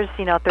temperatures?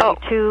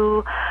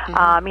 32,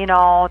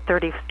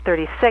 30,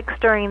 36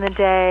 during the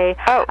day.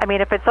 I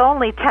mean, if it's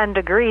only 10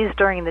 degrees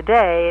during the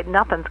day,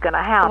 nothing's going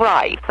to happen.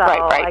 Right. So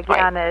right.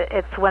 again,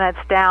 it's when it's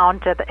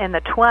down to in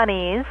the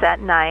 20s at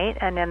night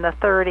and in the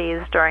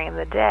 30s during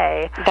the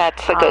day.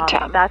 That's a good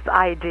time. That's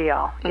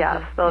ideal.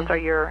 Yes, those are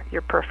your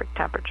perfect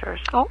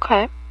temperatures.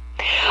 Okay.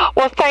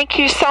 Well, thank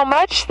you so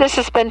much. This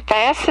has been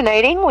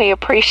fascinating. We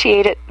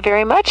appreciate it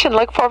very much and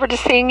look forward to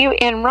seeing you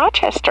in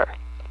Rochester.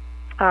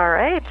 All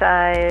right.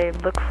 I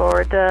look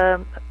forward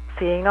to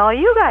seeing all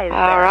you guys there.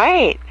 All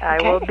right. Okay.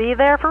 I will be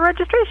there for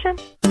registration.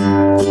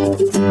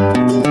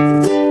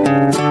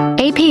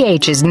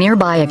 APH's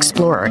Nearby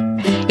Explorer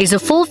is a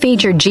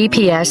full-featured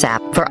GPS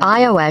app for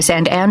iOS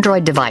and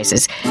Android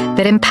devices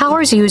that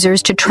empowers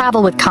users to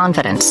travel with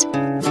confidence.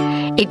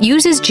 It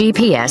uses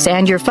GPS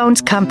and your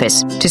phone's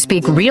compass to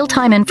speak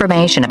real-time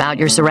information about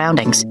your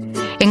surroundings,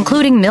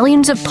 including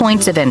millions of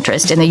points of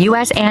interest in the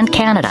U.S. and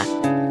Canada.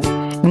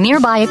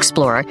 Nearby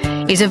Explorer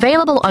is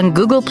available on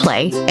Google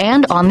Play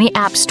and on the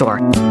App Store.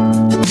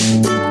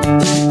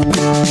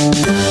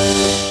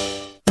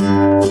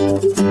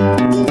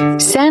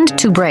 Send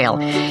to Braille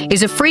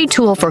is a free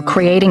tool for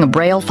creating a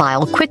Braille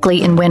file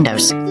quickly in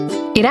Windows.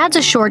 It adds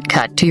a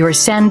shortcut to your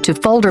Send to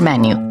Folder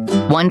menu.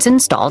 Once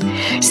installed,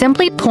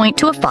 simply point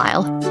to a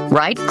file,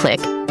 right-click,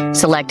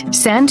 select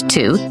Send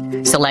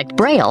to, select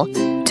Braille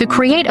to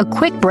create a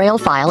quick Braille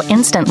file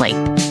instantly.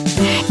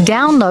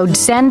 Download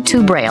Send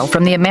to Braille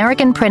from the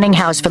American Printing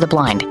House for the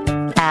Blind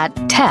at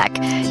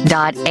tech.aph.org/LT.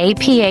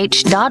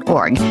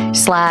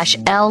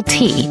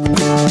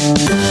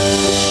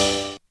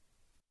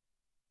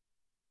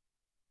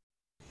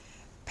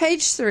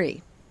 Page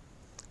 3.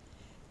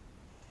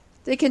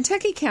 The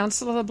Kentucky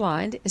Council of the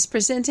Blind is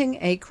presenting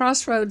a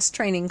Crossroads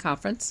training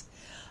conference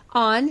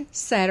on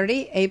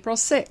Saturday, April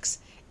 6,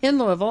 in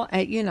Louisville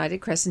at United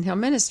Crescent Hill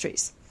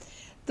Ministries.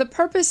 The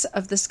purpose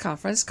of this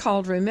conference,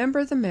 called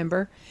Remember the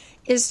Member,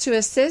 is to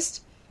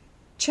assist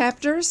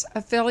chapters,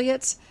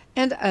 affiliates,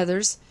 and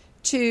others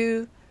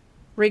to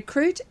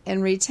recruit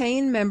and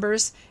retain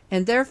members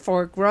and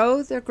therefore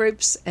grow their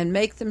groups and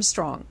make them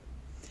strong.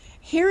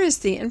 Here is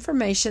the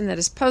information that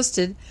is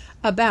posted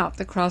about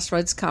the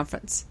Crossroads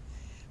Conference.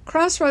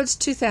 Crossroads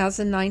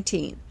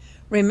 2019,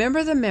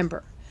 Remember the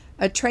Member,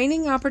 a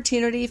training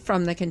opportunity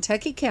from the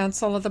Kentucky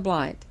Council of the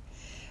Blind.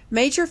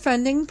 Major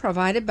funding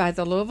provided by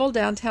the Louisville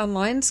Downtown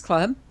Lions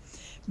Club.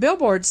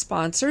 Billboard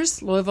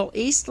sponsors Louisville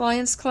East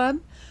Lions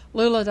Club,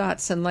 Lula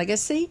Dotson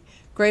Legacy,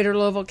 Greater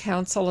Louisville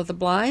Council of the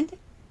Blind,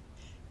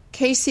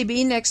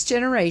 KCB Next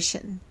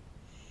Generation.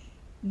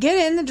 Get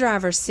in the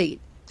driver's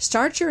seat,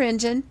 start your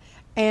engine,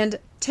 and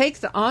take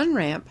the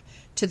on-ramp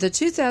to the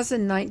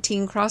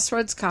 2019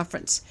 Crossroads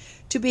Conference,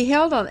 to be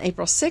held on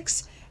April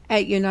 6th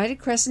at United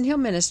Crescent Hill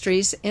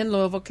Ministries in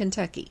Louisville,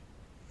 Kentucky.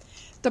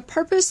 The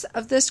purpose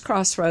of this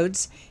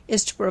Crossroads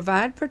is to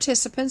provide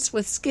participants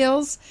with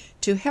skills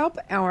to help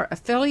our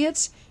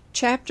affiliates,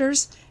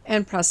 chapters,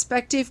 and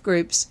prospective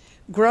groups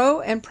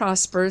grow and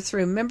prosper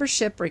through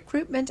membership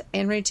recruitment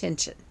and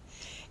retention.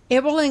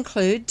 It will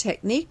include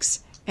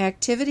techniques,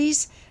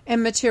 activities,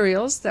 and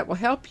materials that will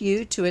help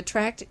you to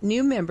attract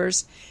new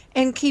members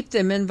and keep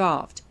them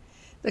involved.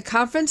 The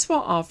conference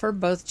will offer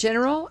both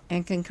general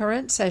and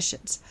concurrent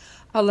sessions,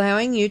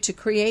 allowing you to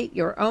create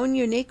your own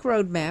unique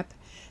roadmap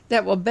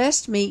that will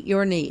best meet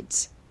your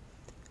needs.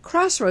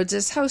 Crossroads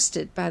is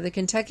hosted by the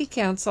Kentucky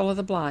Council of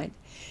the Blind,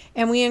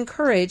 and we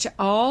encourage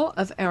all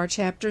of our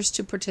chapters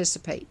to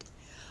participate.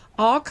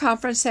 All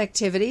conference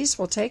activities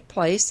will take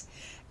place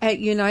at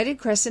United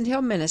Crescent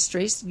Hill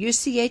Ministries,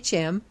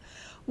 UCHM,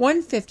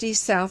 150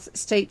 South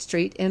State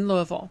Street in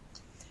Louisville.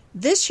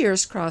 This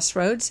year's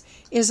Crossroads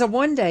is a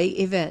one-day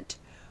event.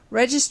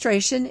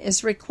 Registration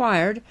is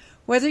required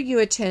whether you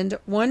attend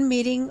one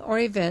meeting or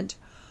event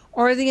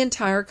or the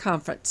entire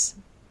conference.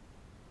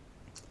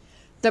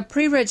 The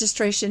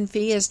pre-registration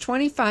fee is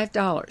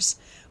 $25,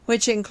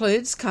 which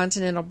includes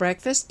continental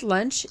breakfast,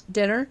 lunch,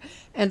 dinner,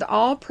 and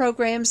all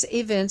programs,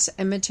 events,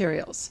 and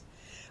materials.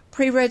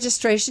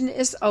 Pre-registration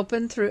is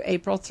open through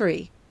April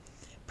 3.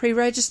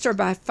 Pre-register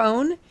by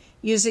phone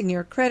using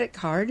your credit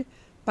card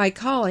by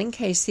calling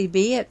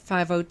KCB at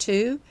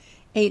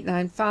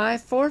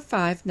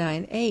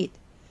 502-895-4598.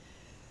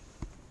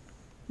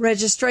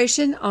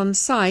 Registration on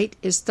site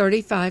is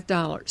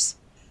 $35.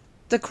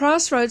 The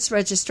Crossroads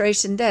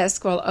registration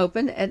desk will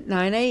open at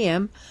 9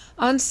 a.m.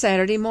 on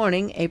Saturday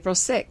morning, April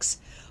 6.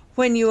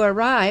 When you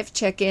arrive,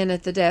 check in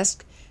at the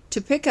desk to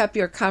pick up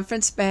your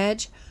conference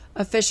badge,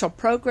 official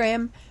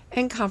program,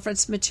 and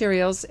conference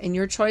materials in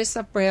your choice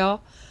of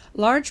Braille,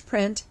 large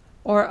print,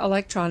 or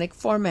electronic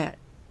format.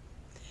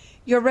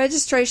 Your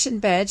registration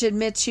badge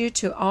admits you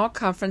to all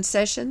conference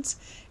sessions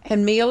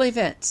and meal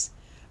events.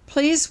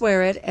 Please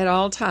wear it at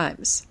all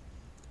times.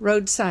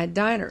 Roadside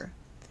Diner.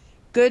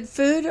 Good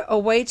food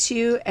awaits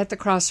you at the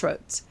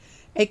Crossroads.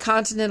 A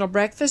continental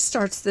breakfast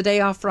starts the day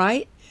off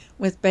right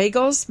with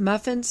bagels,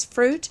 muffins,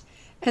 fruit,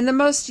 and the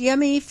most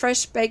yummy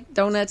fresh-baked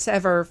donuts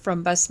ever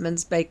from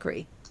Busman's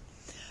Bakery.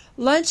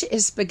 Lunch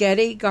is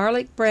spaghetti,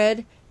 garlic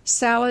bread,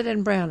 salad,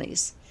 and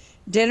brownies.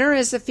 Dinner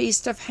is a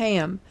feast of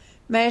ham,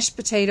 mashed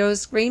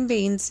potatoes, green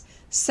beans,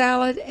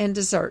 salad, and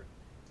dessert.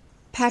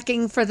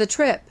 Packing for the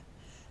trip.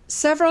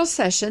 Several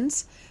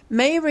sessions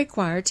may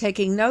require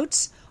taking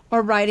notes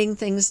or writing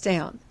things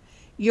down.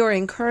 You're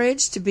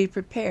encouraged to be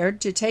prepared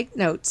to take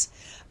notes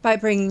by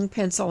bringing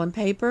pencil and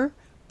paper,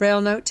 Braille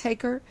note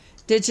taker,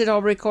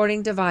 digital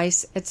recording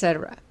device,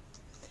 etc.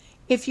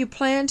 If you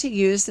plan to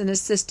use an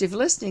assistive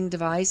listening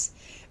device,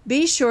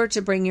 be sure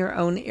to bring your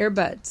own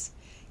earbuds.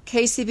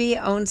 KCB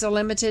owns a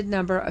limited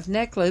number of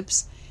neck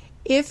loops.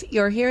 If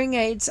your hearing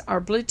aids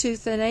are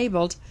Bluetooth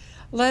enabled,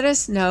 let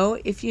us know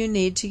if you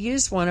need to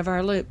use one of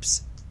our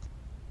loops.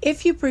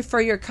 If you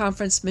prefer your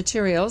conference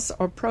materials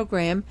or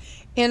program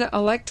in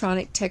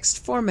electronic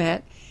text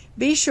format,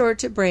 be sure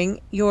to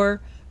bring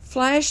your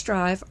flash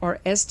drive or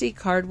SD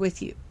card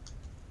with you.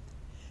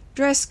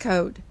 Dress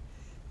code.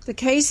 The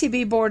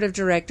KCB Board of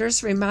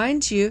Directors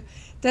reminds you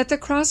that the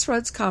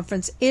Crossroads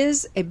Conference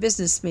is a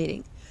business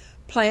meeting.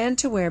 Plan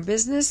to wear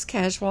business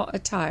casual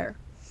attire.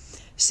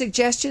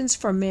 Suggestions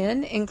for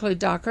men include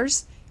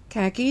dockers,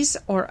 khakis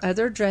or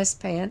other dress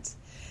pants,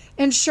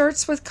 and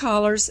shirts with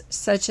collars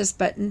such as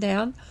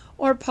button-down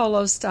or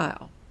polo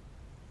style.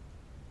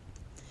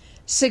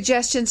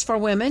 Suggestions for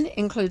women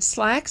include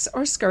slacks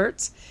or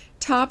skirts,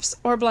 tops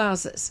or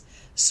blouses.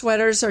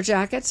 Sweaters or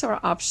jackets are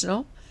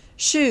optional.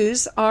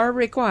 Shoes are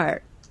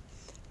required.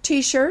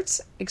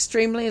 T-shirts,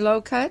 extremely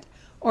low-cut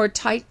or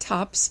tight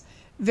tops,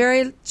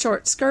 very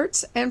short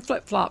skirts, and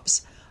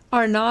flip-flops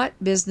are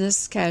not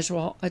business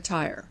casual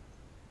attire.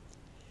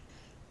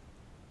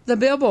 The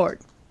billboard.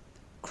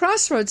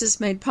 Crossroads is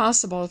made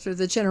possible through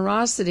the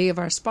generosity of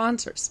our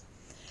sponsors.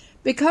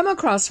 Become a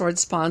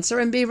Crossroads sponsor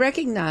and be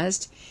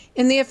recognized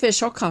in the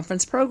official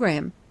conference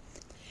program.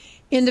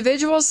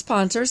 Individual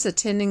sponsors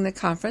attending the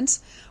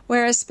conference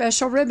wear a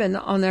special ribbon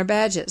on their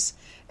badges,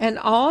 and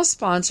all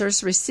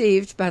sponsors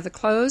received by the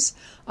close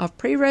of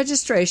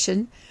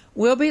pre-registration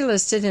will be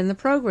listed in the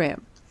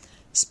program.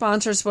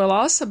 Sponsors will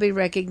also be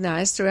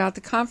recognized throughout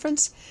the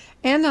conference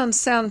and on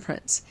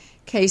Soundprints,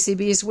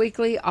 KCB's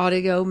weekly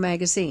audio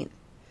magazine.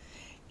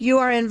 You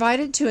are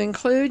invited to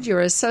include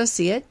your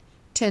associate,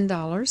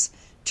 $10,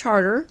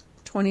 charter,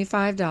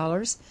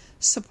 $25,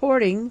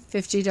 supporting,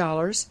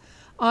 $50,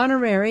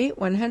 honorary,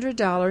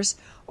 $100,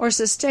 or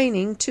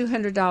sustaining,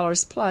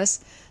 $200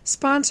 plus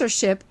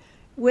sponsorship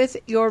with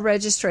your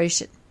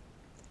registration.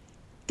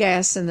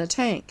 Gas in the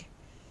tank.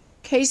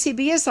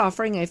 KCB is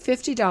offering a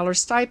 $50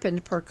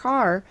 stipend per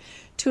car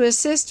to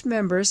assist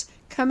members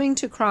coming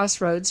to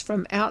Crossroads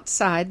from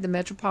outside the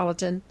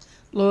metropolitan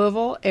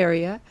Louisville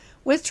area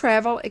with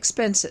travel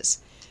expenses.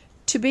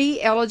 To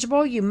be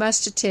eligible, you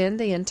must attend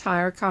the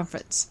entire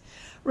conference.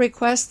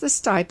 Request the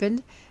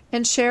stipend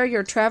and share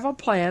your travel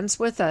plans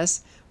with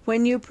us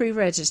when you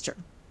pre-register.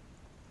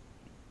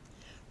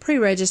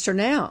 Pre-register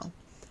now.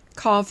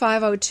 Call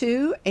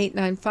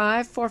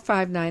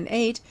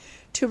 502-895-4598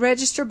 to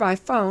register by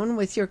phone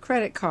with your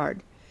credit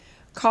card.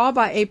 Call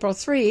by April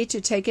 3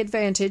 to take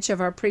advantage of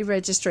our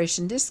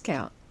pre-registration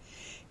discount.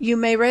 You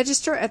may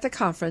register at the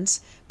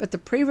conference, but the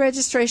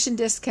pre-registration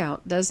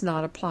discount does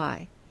not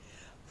apply.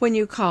 When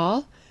you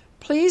call,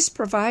 please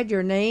provide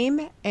your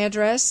name,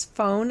 address,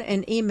 phone,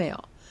 and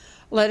email.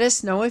 Let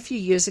us know if you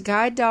use a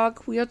guide dog,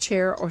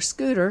 wheelchair, or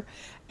scooter,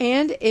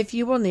 and if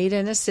you will need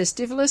an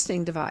assistive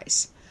listening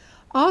device.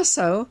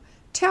 Also,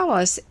 tell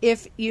us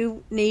if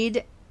you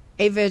need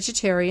a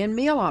vegetarian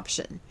meal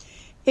option.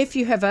 If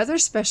you have other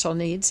special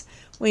needs,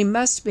 we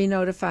must be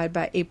notified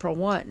by April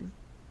 1.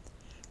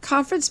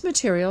 Conference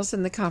materials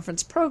in the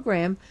conference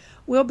program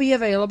will be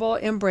available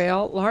in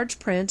Braille, large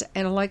print,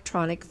 and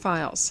electronic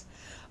files.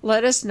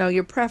 Let us know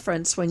your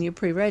preference when you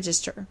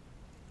pre-register.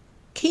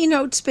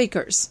 Keynote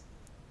speakers.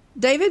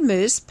 David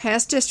Moose,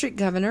 past District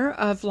Governor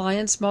of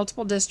Lions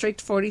Multiple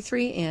District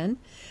 43N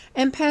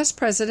and past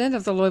President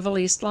of the Louisville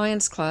East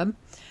Lions Club,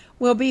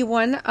 will be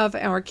one of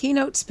our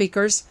keynote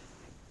speakers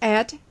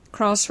at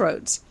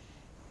Crossroads.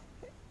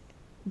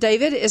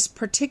 David is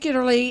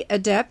particularly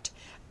adept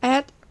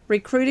at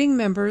recruiting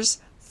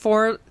members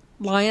for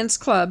Lions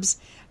clubs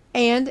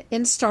and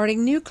in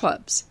starting new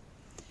clubs.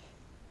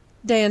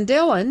 Dan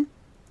Dillon,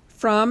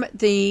 from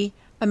the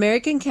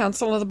American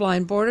Council of the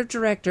Blind Board of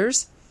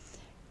Directors,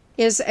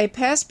 is a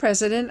past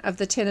president of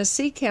the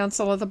Tennessee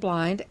Council of the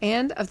Blind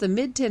and of the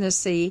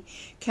Mid-Tennessee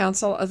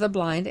Council of the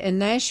Blind in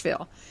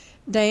Nashville.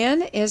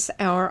 Dan is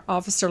our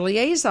officer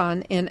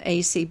liaison in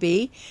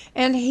ACB,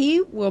 and he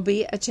will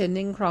be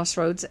attending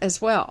Crossroads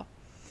as well.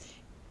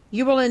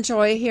 You will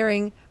enjoy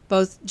hearing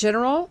both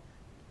general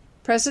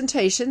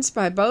presentations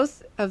by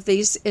both of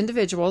these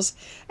individuals,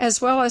 as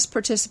well as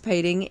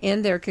participating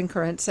in their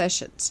concurrent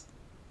sessions.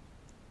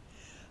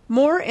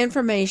 More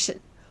information.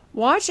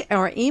 Watch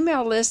our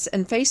email lists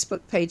and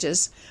Facebook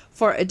pages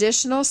for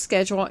additional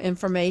schedule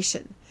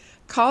information.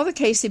 Call the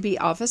KCB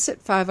office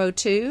at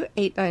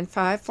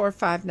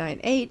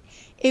 502-895-4598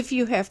 if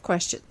you have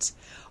questions.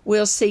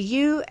 We'll see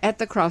you at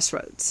the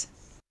Crossroads.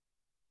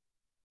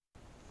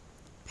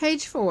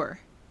 Page 4.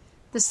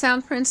 The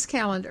Soundprints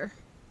Calendar.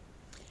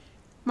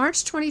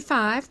 March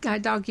 25,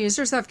 Guide Dog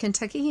Users of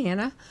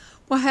Kentuckiana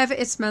will have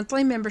its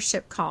monthly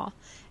membership call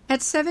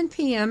at 7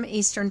 p.m.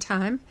 Eastern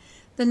Time.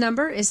 The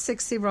number is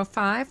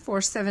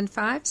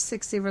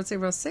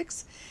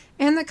 605-475-6006,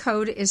 and the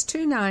code is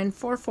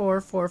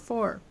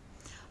 294444.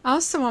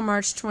 Also on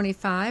March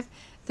 25,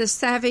 the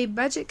Savvy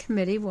Budget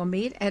Committee will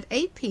meet at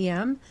 8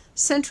 p.m.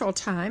 Central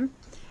Time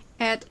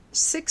at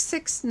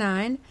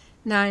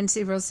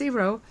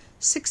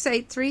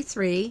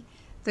 669-900-6833.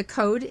 The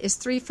code is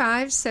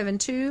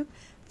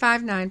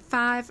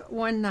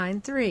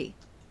 3572-595-193.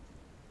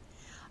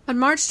 On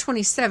March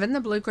 27, the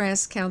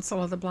Bluegrass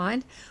Council of the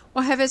Blind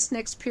will have its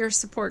next peer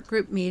support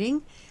group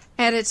meeting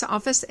at its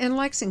office in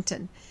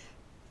Lexington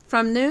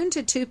from noon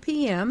to 2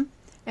 p.m.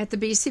 at the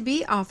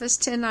BCB office,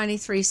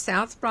 1093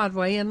 South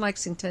Broadway in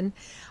Lexington.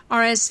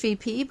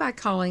 RSVP by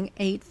calling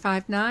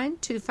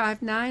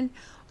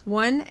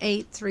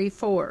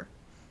 859-259-1834.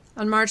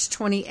 On March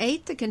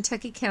 28th, the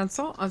Kentucky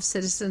Council of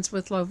Citizens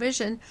with Low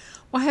Vision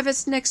will have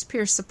its next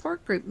peer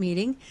support group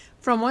meeting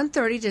from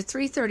 1:30 to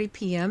 3:30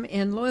 p.m.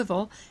 in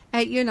Louisville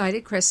at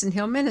United Crescent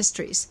Hill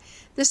Ministries.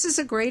 This is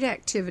a great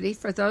activity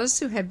for those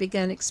who have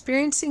begun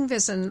experiencing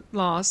vision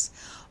loss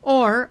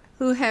or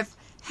who have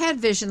had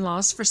vision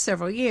loss for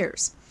several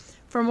years.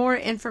 For more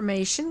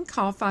information,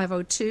 call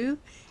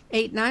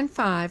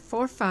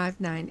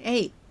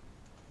 502-895-4598.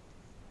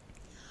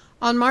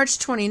 On March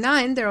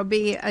 29, there will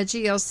be a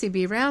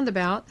GLCB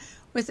roundabout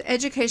with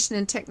education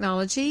in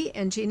technology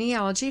and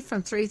genealogy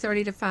from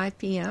 3:30 to 5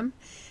 p.m.,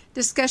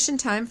 discussion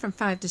time from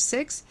 5 to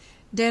 6,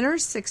 dinner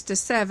 6 to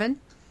 7,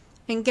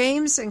 and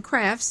games and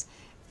crafts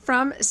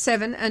from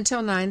 7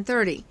 until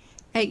 9:30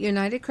 at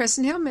United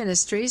Crescent Hill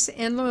Ministries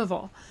in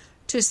Louisville.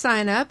 To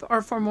sign up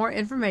or for more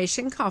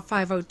information, call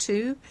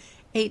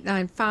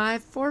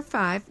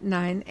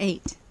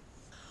 502-895-4598.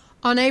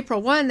 On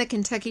April 1, the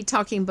Kentucky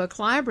Talking Book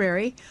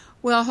Library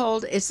will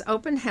hold its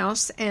open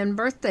house and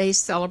birthday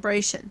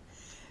celebration.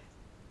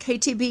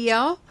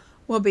 KTBL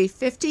will be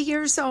 50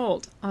 years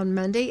old on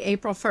Monday,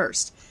 April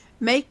 1st.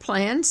 Make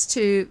plans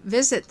to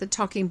visit the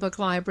Talking Book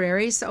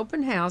Library's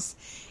open house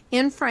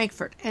in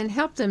Frankfort and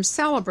help them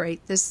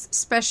celebrate this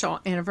special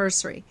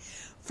anniversary.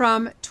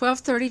 From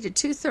 12:30 to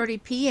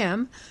 2:30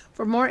 p.m.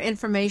 For more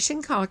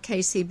information, call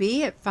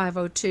KCB at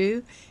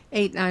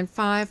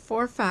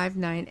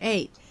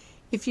 502-895-4598.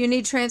 If you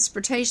need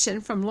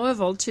transportation from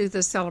Louisville to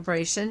the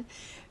celebration,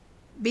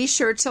 be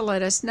sure to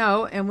let us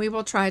know and we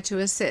will try to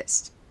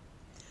assist.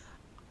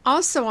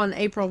 Also on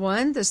April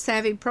 1, the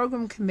Savvy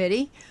Program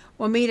Committee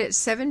will meet at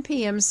 7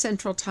 p.m.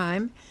 Central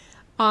Time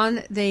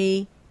on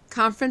the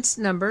Conference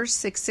number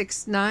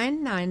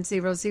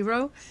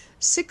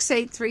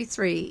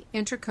 669-900-6833,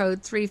 enter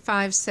code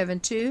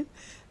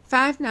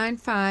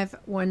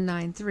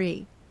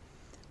 3572-595193.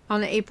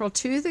 On April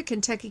 2, the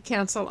Kentucky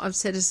Council of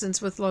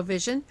Citizens with Low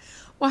Vision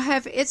will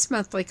have its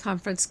monthly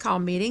conference call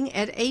meeting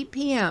at 8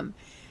 p.m.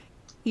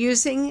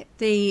 using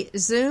the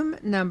Zoom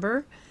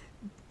number.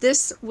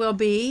 This will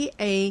be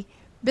a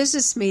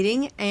business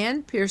meeting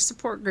and peer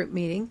support group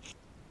meeting.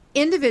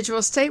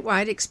 Individuals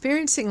statewide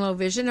experiencing low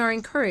vision are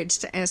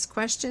encouraged to ask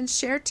questions,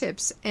 share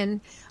tips,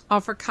 and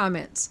offer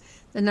comments.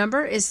 The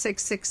number is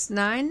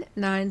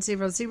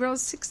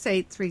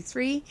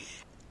 669-900-6833,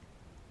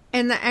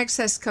 and the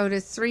access code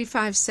is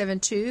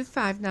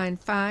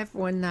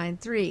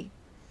 3572-595193.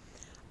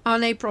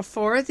 On April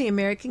 4, the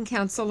American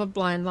Council of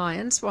Blind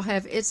Lions will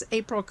have its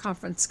April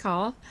conference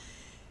call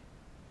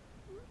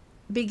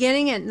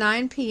beginning at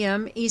 9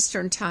 p.m.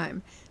 Eastern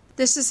Time.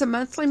 This is a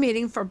monthly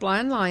meeting for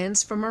blind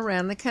lions from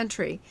around the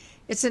country.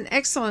 It's an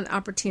excellent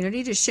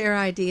opportunity to share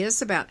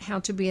ideas about how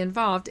to be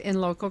involved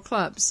in local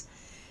clubs.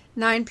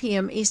 9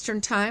 p.m. Eastern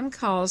Time,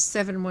 call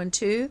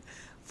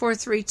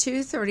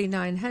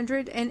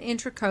 712-432-3900 and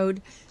enter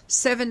code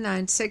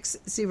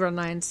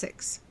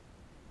 796096.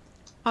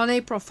 On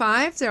April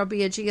 5, there will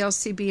be a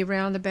GLCB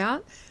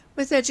roundabout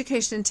with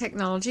education and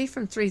technology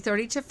from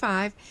 3:30 to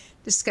 5,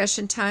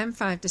 discussion time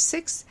 5 to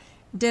 6,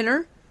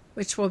 dinner,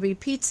 which will be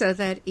pizza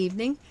that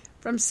evening,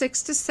 from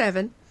 6 to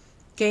 7,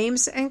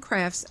 games and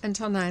crafts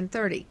until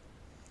 9:30.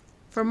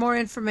 For more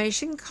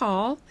information,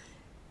 call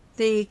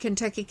the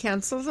Kentucky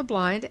Council of the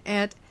Blind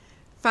at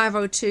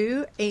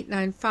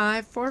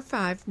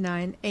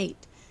 502-895-4598.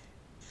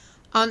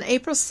 On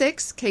April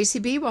 6,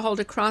 KCB will hold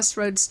a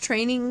Crossroads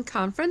training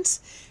conference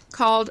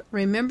called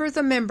Remember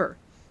the Member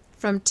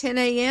from 10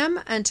 a.m.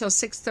 until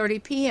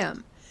 6:30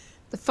 p.m.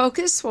 The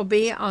focus will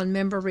be on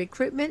member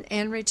recruitment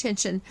and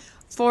retention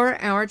for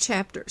our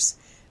chapters.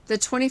 The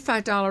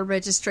 $25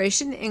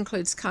 registration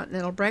includes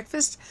continental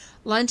breakfast,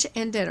 lunch,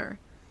 and dinner.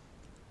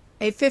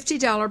 A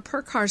 $50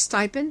 per car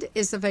stipend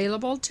is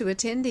available to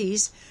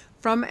attendees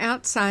from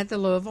outside the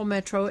Louisville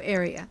metro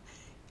area,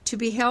 to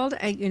be held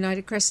at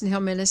United Crescent Hill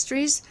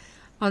Ministries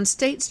on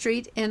State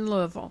Street in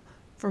Louisville.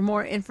 For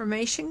more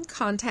information,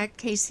 contact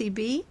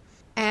KCB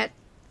at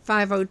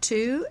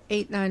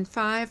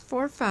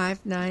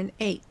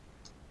 502-895-4598.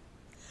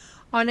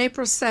 On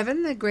April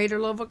 7, the Greater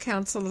Louisville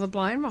Council of the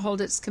Blind will hold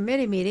its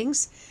committee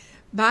meetings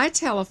by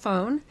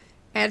telephone.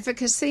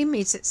 Advocacy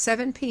meets at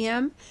 7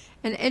 p.m.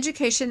 and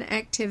Education,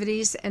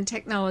 Activities, and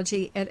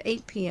Technology at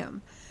 8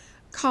 p.m.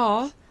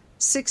 Call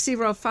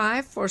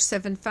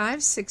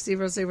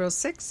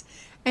 605-475-6006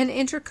 and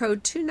enter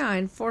code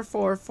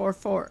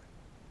 294444.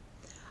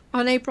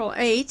 On April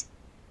 8,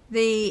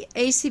 the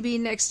ACB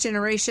Next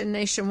Generation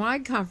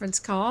Nationwide Conference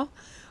Call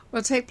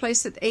will take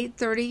place at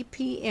 8:30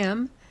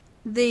 p.m.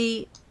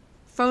 The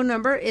phone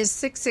number is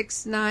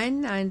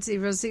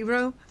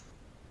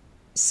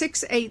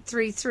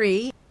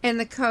 669-900-6833, and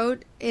the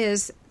code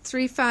is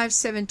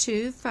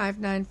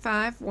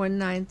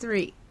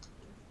 3572-595193.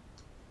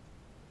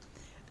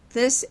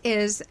 This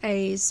is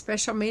a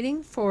special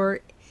meeting for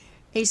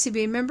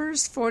ACB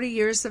members 40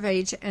 years of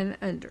age and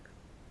under.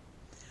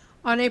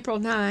 On April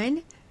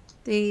 9,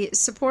 the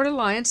Support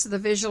Alliance of the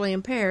Visually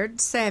Impaired,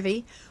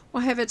 SAVI, will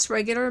have its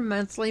regular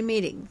monthly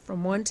meeting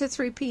from 1 to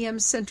 3 p.m.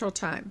 Central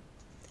Time.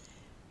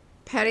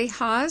 Patty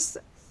Haas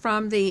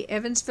from the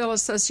Evansville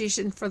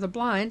Association for the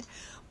Blind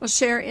will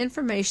share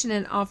information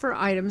and offer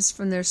items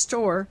from their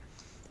store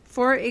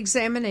for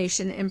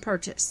examination and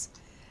purchase.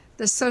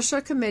 The Social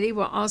Committee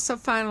will also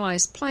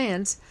finalize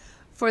plans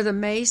for the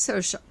May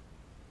Social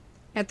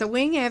at the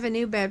Wing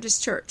Avenue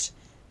Baptist Church,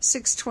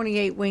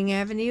 628 Wing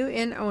Avenue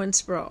in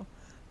Owensboro.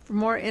 For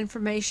more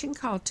information,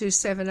 call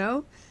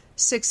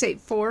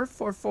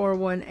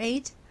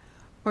 270-684-4418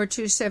 or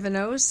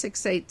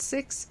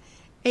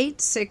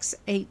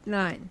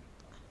 270-686-8689.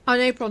 On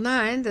April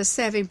 9, the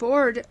SAVI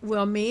Board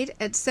will meet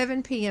at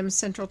 7 p.m.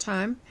 Central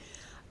Time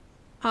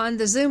on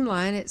the Zoom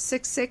line at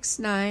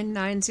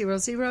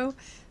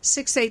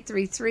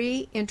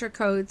 669-900-6833, enter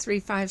code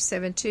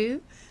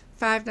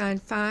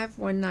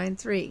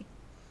 3572-595193.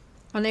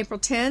 On April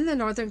 10, the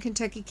Northern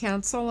Kentucky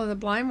Council of the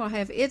Blind will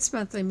have its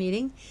monthly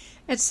meeting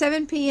at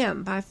 7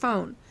 p.m. by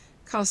phone.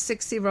 Call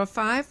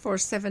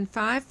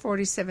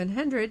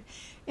 605-475-4700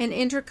 and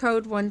enter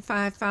code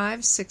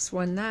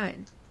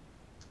 155619.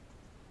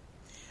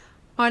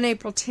 On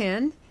April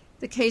 10,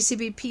 the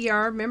KCB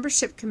PR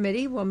Membership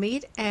Committee will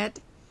meet at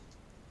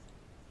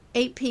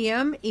 8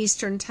 p.m.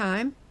 Eastern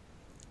Time.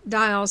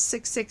 Dial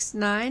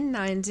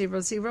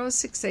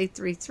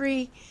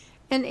 669-900-6833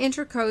 and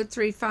enter code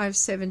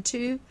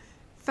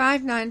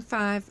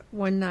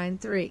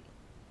 3572-595193.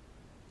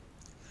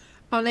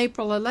 On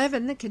April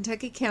 11, the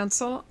Kentucky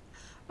Council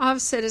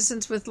of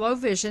Citizens with Low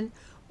Vision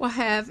will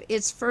have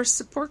its first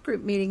support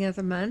group meeting of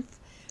the month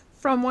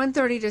from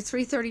 1:30 to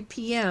 3:30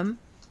 p.m.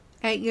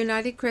 at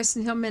United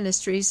Crescent Hill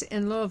Ministries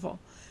in Louisville.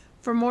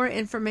 For more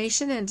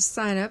information and to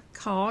sign up,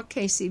 call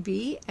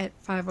KCB at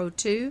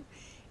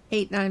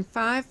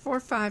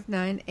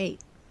 502-895-4598.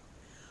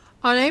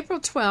 On April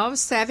 12,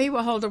 Savvy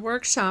will hold a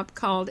workshop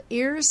called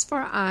Ears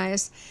for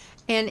Eyes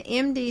and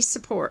MD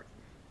Support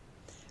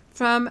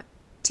from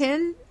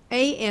 10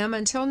 a.m.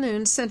 until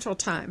noon Central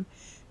Time.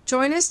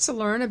 Join us to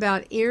learn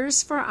about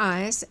Ears for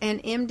Eyes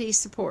and MD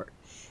Support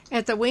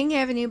at the Wing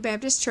Avenue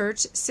Baptist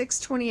Church,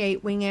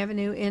 628 Wing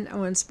Avenue in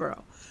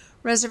Owensboro.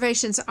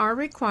 Reservations are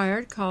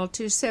required. Call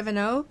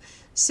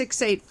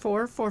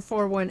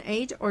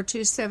 270-684-4418 or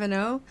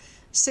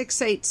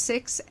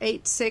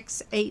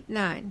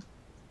 270-686-8689.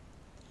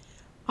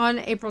 On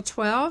April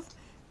 12,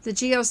 the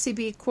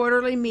GLCB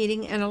quarterly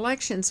meeting and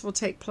elections will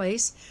take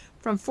place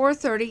from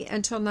 4:30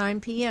 until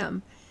 9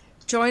 p.m.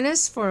 Join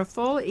us for a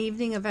full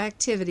evening of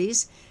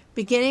activities,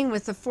 beginning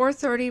with the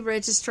 4:30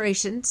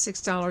 registration,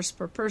 $6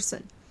 per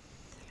person.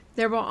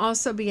 There will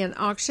also be an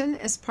auction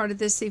as part of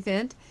this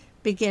event,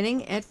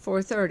 beginning at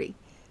 4:30.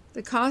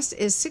 The cost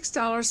is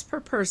 $6 per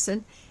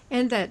person,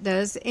 and that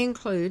does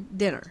include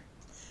dinner.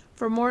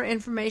 For more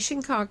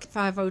information, call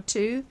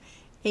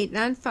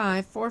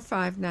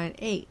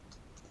 502-895-4598.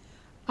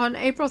 On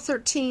April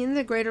 13,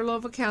 the Greater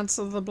Louisville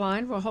Council of the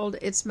Blind will hold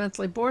its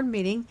monthly board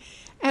meeting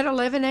at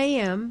 11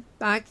 a.m.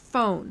 by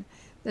phone.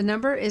 The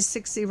number is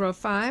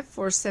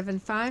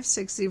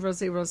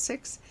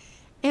 605-475-6006,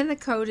 and the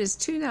code is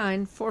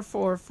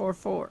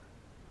 294444.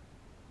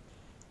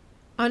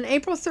 On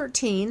April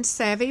 13,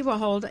 Savvy will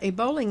hold a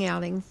bowling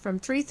outing from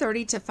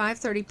 3:30 to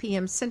 5:30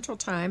 p.m. Central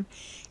Time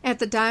at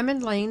the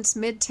Diamond Lanes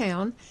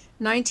Midtown,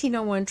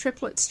 1901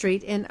 Triplet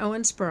Street in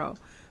Owensboro.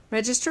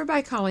 Register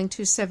by calling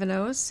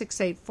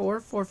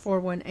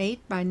 270-684-4418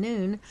 by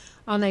noon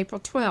on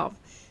April 12.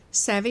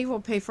 Savvy will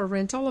pay for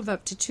rental of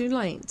up to 2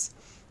 lanes.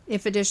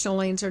 If additional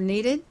lanes are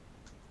needed,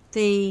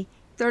 the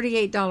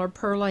 $38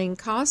 per lane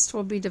cost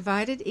will be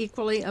divided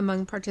equally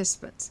among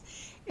participants.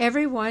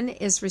 Everyone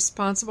is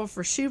responsible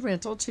for shoe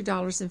rental,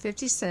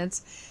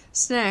 $2.50,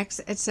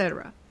 snacks,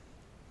 etc.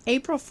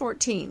 April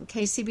 14,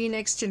 KCB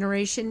Next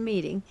Generation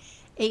meeting,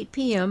 8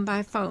 p.m.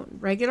 by phone.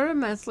 Regular and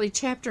monthly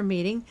chapter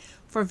meeting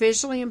for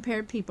visually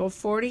impaired people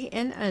 40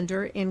 and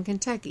under in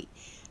Kentucky.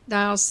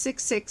 Dial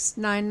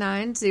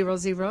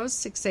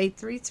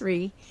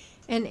 6699006833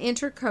 and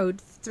enter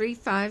code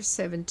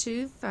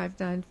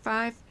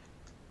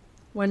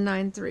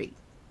 3572595-193.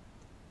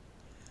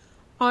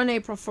 On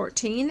April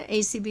 14,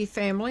 ACB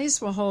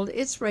Families will hold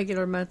its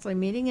regular monthly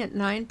meeting at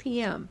 9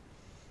 p.m.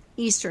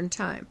 Eastern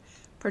Time.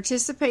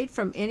 Participate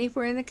from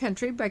anywhere in the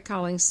country by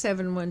calling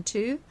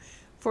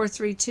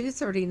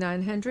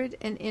 712-432-3900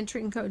 and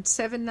entering code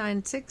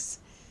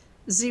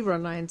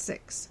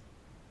 796096.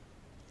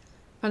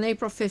 On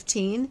April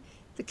 15,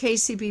 the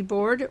KCB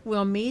Board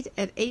will meet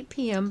at 8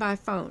 p.m. by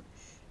phone.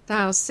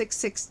 Dial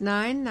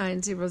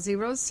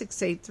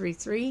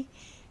 669-900-6833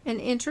 and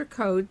enter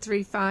code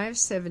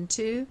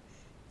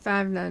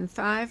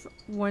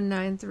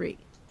 3572-595-193.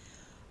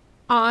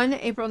 On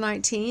April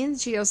 19,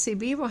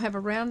 GLCB will have a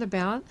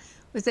roundabout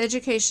with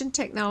education,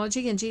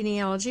 technology, and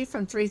genealogy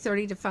from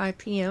 3:30 to 5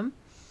 p.m.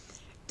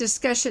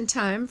 Discussion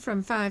time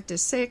from 5 to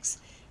 6.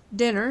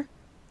 Dinner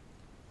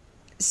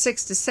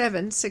 6 to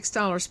 7,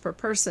 $6 per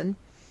person.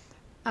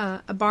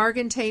 A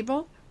bargain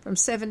table from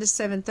 7 to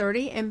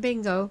 7:30, and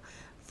bingo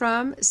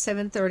from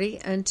 7:30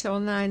 until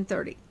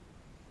 9:30.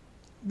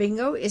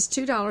 Bingo is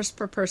 $2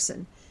 per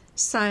person.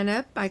 Sign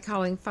up by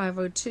calling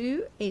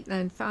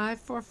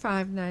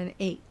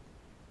 502-895-4598.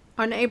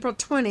 On April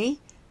 20,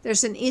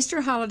 there's an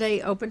Easter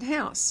holiday open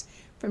house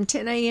from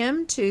 10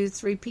 a.m. to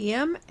 3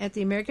 p.m. at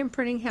the American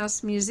Printing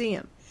House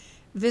Museum.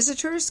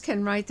 Visitors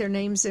can write their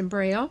names in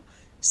Braille,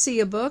 see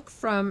a book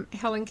from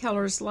Helen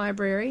Keller's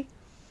library,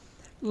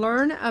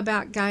 learn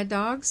about guide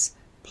dogs,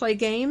 play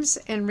games,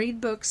 and read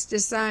books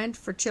designed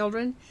for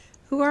children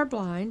who are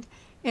blind,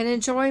 and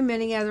enjoy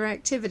many other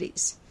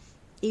activities.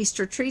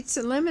 Easter treats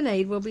and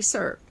lemonade will be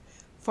served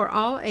for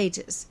all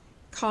ages.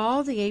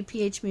 Call the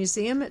APH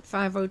Museum at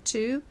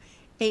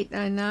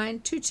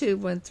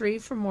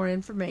 502-899-2213 for more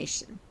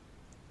information.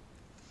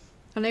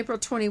 On April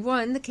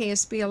 21, the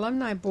KSB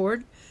Alumni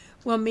Board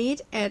will meet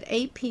at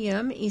 8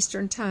 p.m.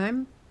 Eastern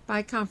Time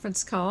by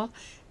conference call.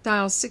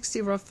 Dial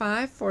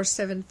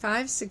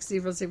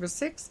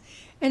 605-475-6006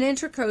 and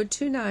enter code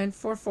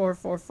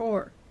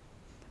 294444.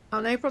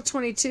 On April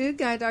 22,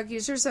 Guide Dog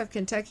users of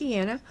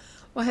Kentuckiana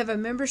will have a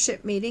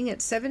membership meeting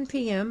at 7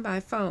 p.m. by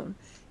phone.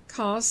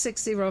 Call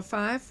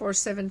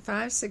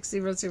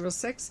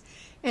 605-475-6006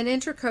 and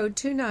enter code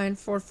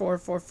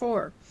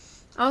 294444.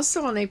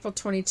 Also on April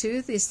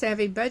 22, the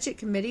Savvy Budget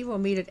Committee will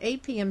meet at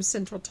 8 p.m.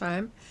 Central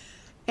Time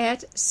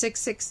at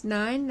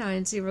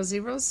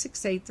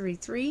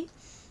 669-900-6833.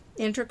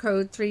 Enter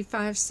code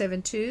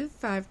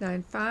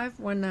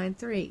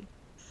 3572-595-193.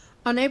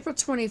 On April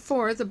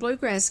 24, the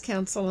Bluegrass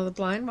Council of the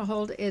Blind will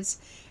hold its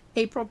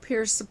April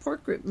Peer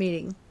Support Group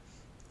meeting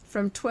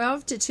from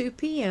 12 to 2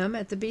 p.m.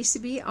 at the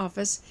BCB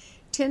office,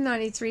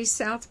 1093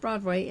 South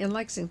Broadway in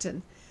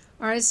Lexington.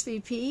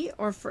 RSVP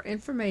or for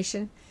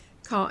information,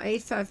 call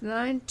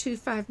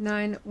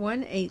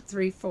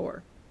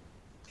 859-259-1834.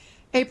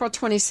 April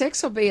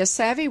 26 will be a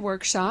Savvy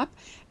workshop,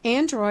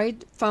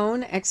 Android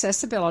phone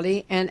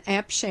accessibility and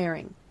app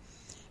sharing.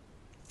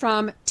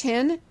 from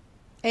 10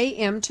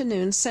 a.m. to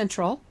noon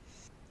Central.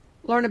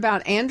 Learn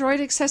about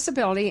Android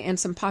accessibility and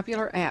some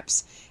popular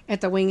apps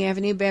at the Wing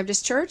Avenue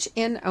Baptist Church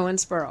in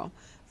Owensboro.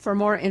 For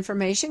more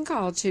information,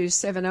 call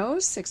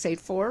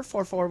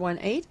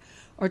 270-684-4418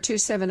 or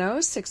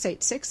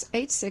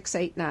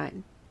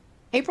 270-686-8689.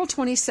 April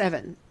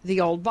 27,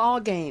 the Old Ball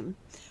Game,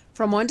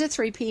 from 1 to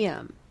 3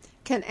 p.m.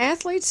 Can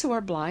athletes who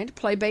are blind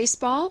play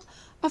baseball?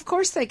 Of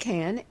course they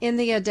can, in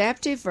the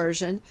adaptive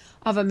version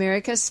of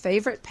America's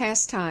favorite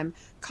pastime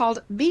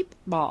called beep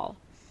ball.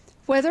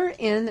 Whether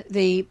in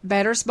the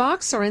batter's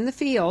box or in the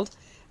field,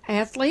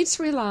 athletes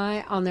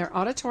rely on their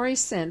auditory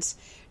sense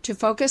to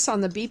focus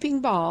on the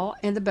beeping ball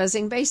and the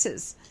buzzing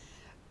bases.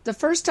 The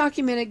first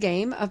documented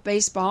game of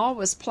baseball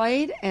was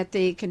played at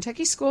the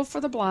Kentucky School for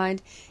the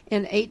Blind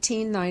in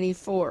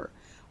 1894.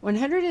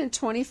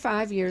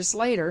 125 years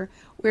later,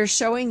 we're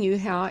showing you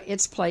how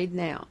it's played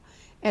now.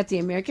 At the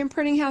American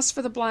Printing House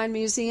for the Blind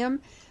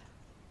Museum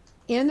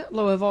in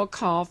Louisville,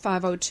 call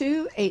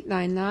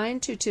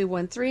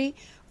 502-899-2213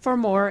 for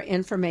more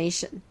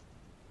information.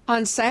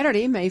 On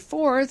Saturday, May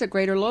 4, the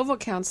Greater Louisville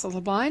Council of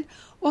the Blind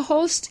will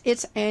host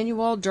its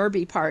annual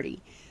Derby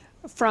Party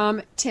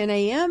from 10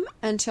 a.m.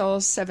 until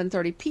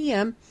 7:30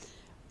 p.m.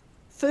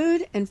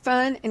 Food and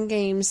fun and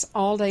games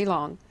all day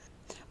long.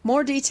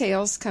 More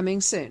details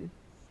coming soon.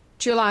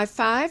 July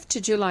 5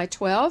 to July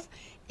 12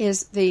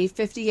 is the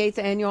 58th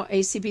Annual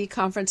ACB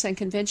Conference and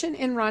Convention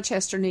in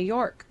Rochester, New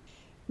York.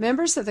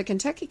 Members of the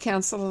Kentucky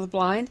Council of the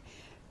Blind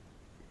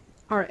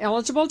are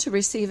eligible to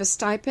receive a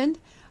stipend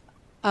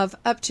of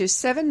up to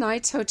 7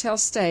 nights hotel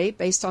stay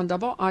based on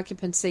double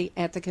occupancy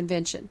at the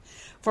convention.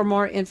 For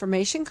more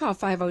information, call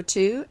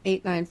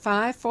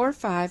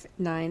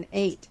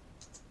 502-895-4598.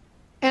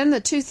 And the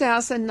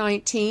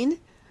 2019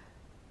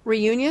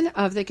 reunion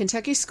of the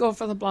Kentucky School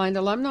for the Blind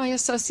Alumni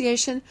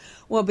Association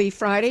will be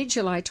Friday,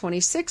 July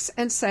 26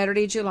 and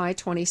Saturday, July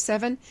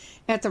 27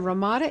 at the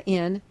Ramada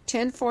Inn,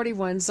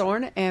 1041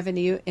 Zorn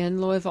Avenue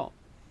in Louisville.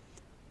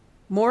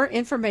 More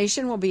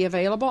information will be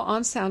available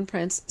on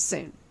Soundprints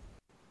soon.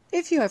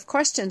 If you have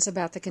questions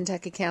about the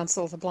Kentucky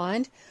Council of the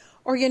Blind,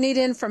 or you need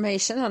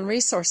information on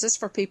resources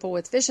for people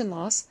with vision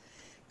loss,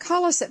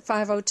 call us at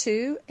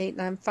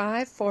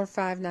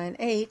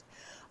 502-895-4598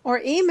 or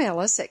email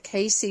us at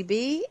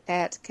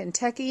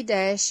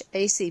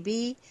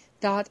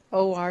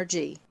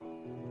kcb@kentucky-acb.org.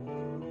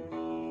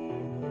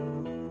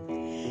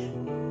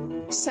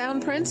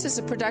 Soundprints is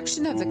a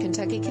production of the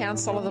Kentucky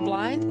Council of the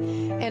Blind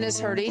and is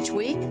heard each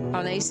week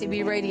on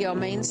ACB Radio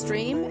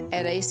Mainstream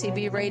at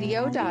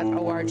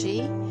acbradio.org,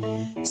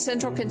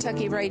 Central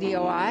Kentucky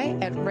Radio I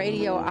at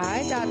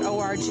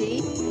radioi.org,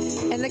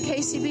 and the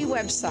KCB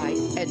website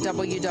at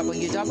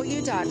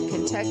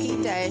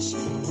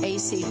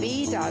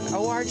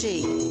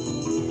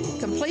www.kentucky-acb.org.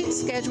 Complete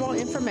schedule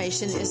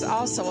information is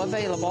also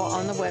available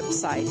on the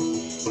website.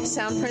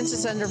 Soundprints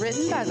is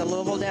underwritten by the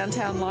Louisville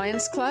Downtown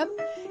Lions Club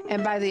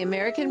and by the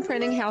American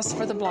Printing House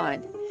for the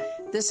Blind.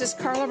 This is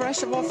Carla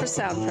Ruschival for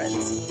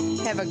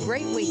Soundprints. Have a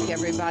great week,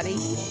 everybody.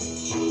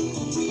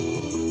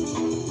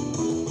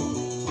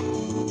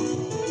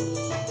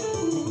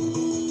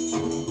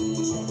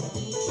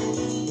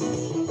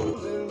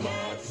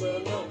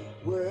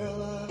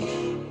 Well,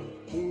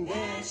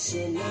 that's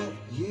enough,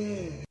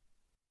 yeah.